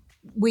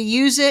we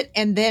use it,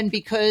 and then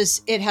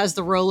because it has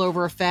the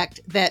rollover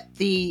effect that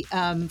the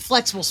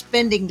flexible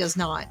spending does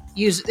not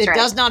use, it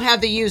does not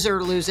have the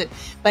user lose it,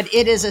 but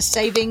it is a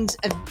savings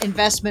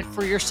investment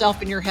for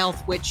yourself and your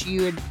health, which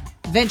you had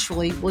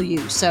eventually will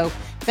use. So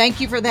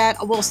thank you for that.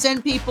 We'll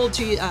send people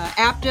to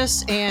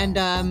Aptus, and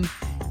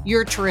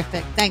you're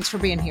terrific. Thanks for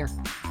being here.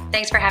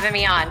 Thanks for having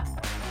me on.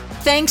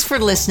 Thanks for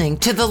listening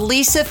to the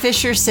Lisa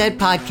Fischer Said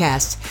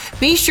podcast.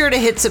 Be sure to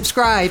hit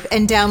subscribe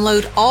and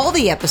download all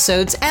the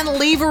episodes and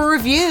leave a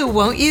review,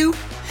 won't you?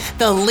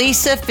 The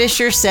Lisa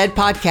Fischer Said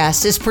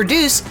podcast is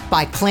produced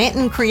by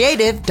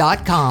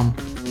ClantonCreative.com.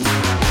 It's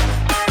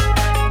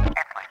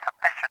Lisa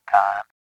Fischer time.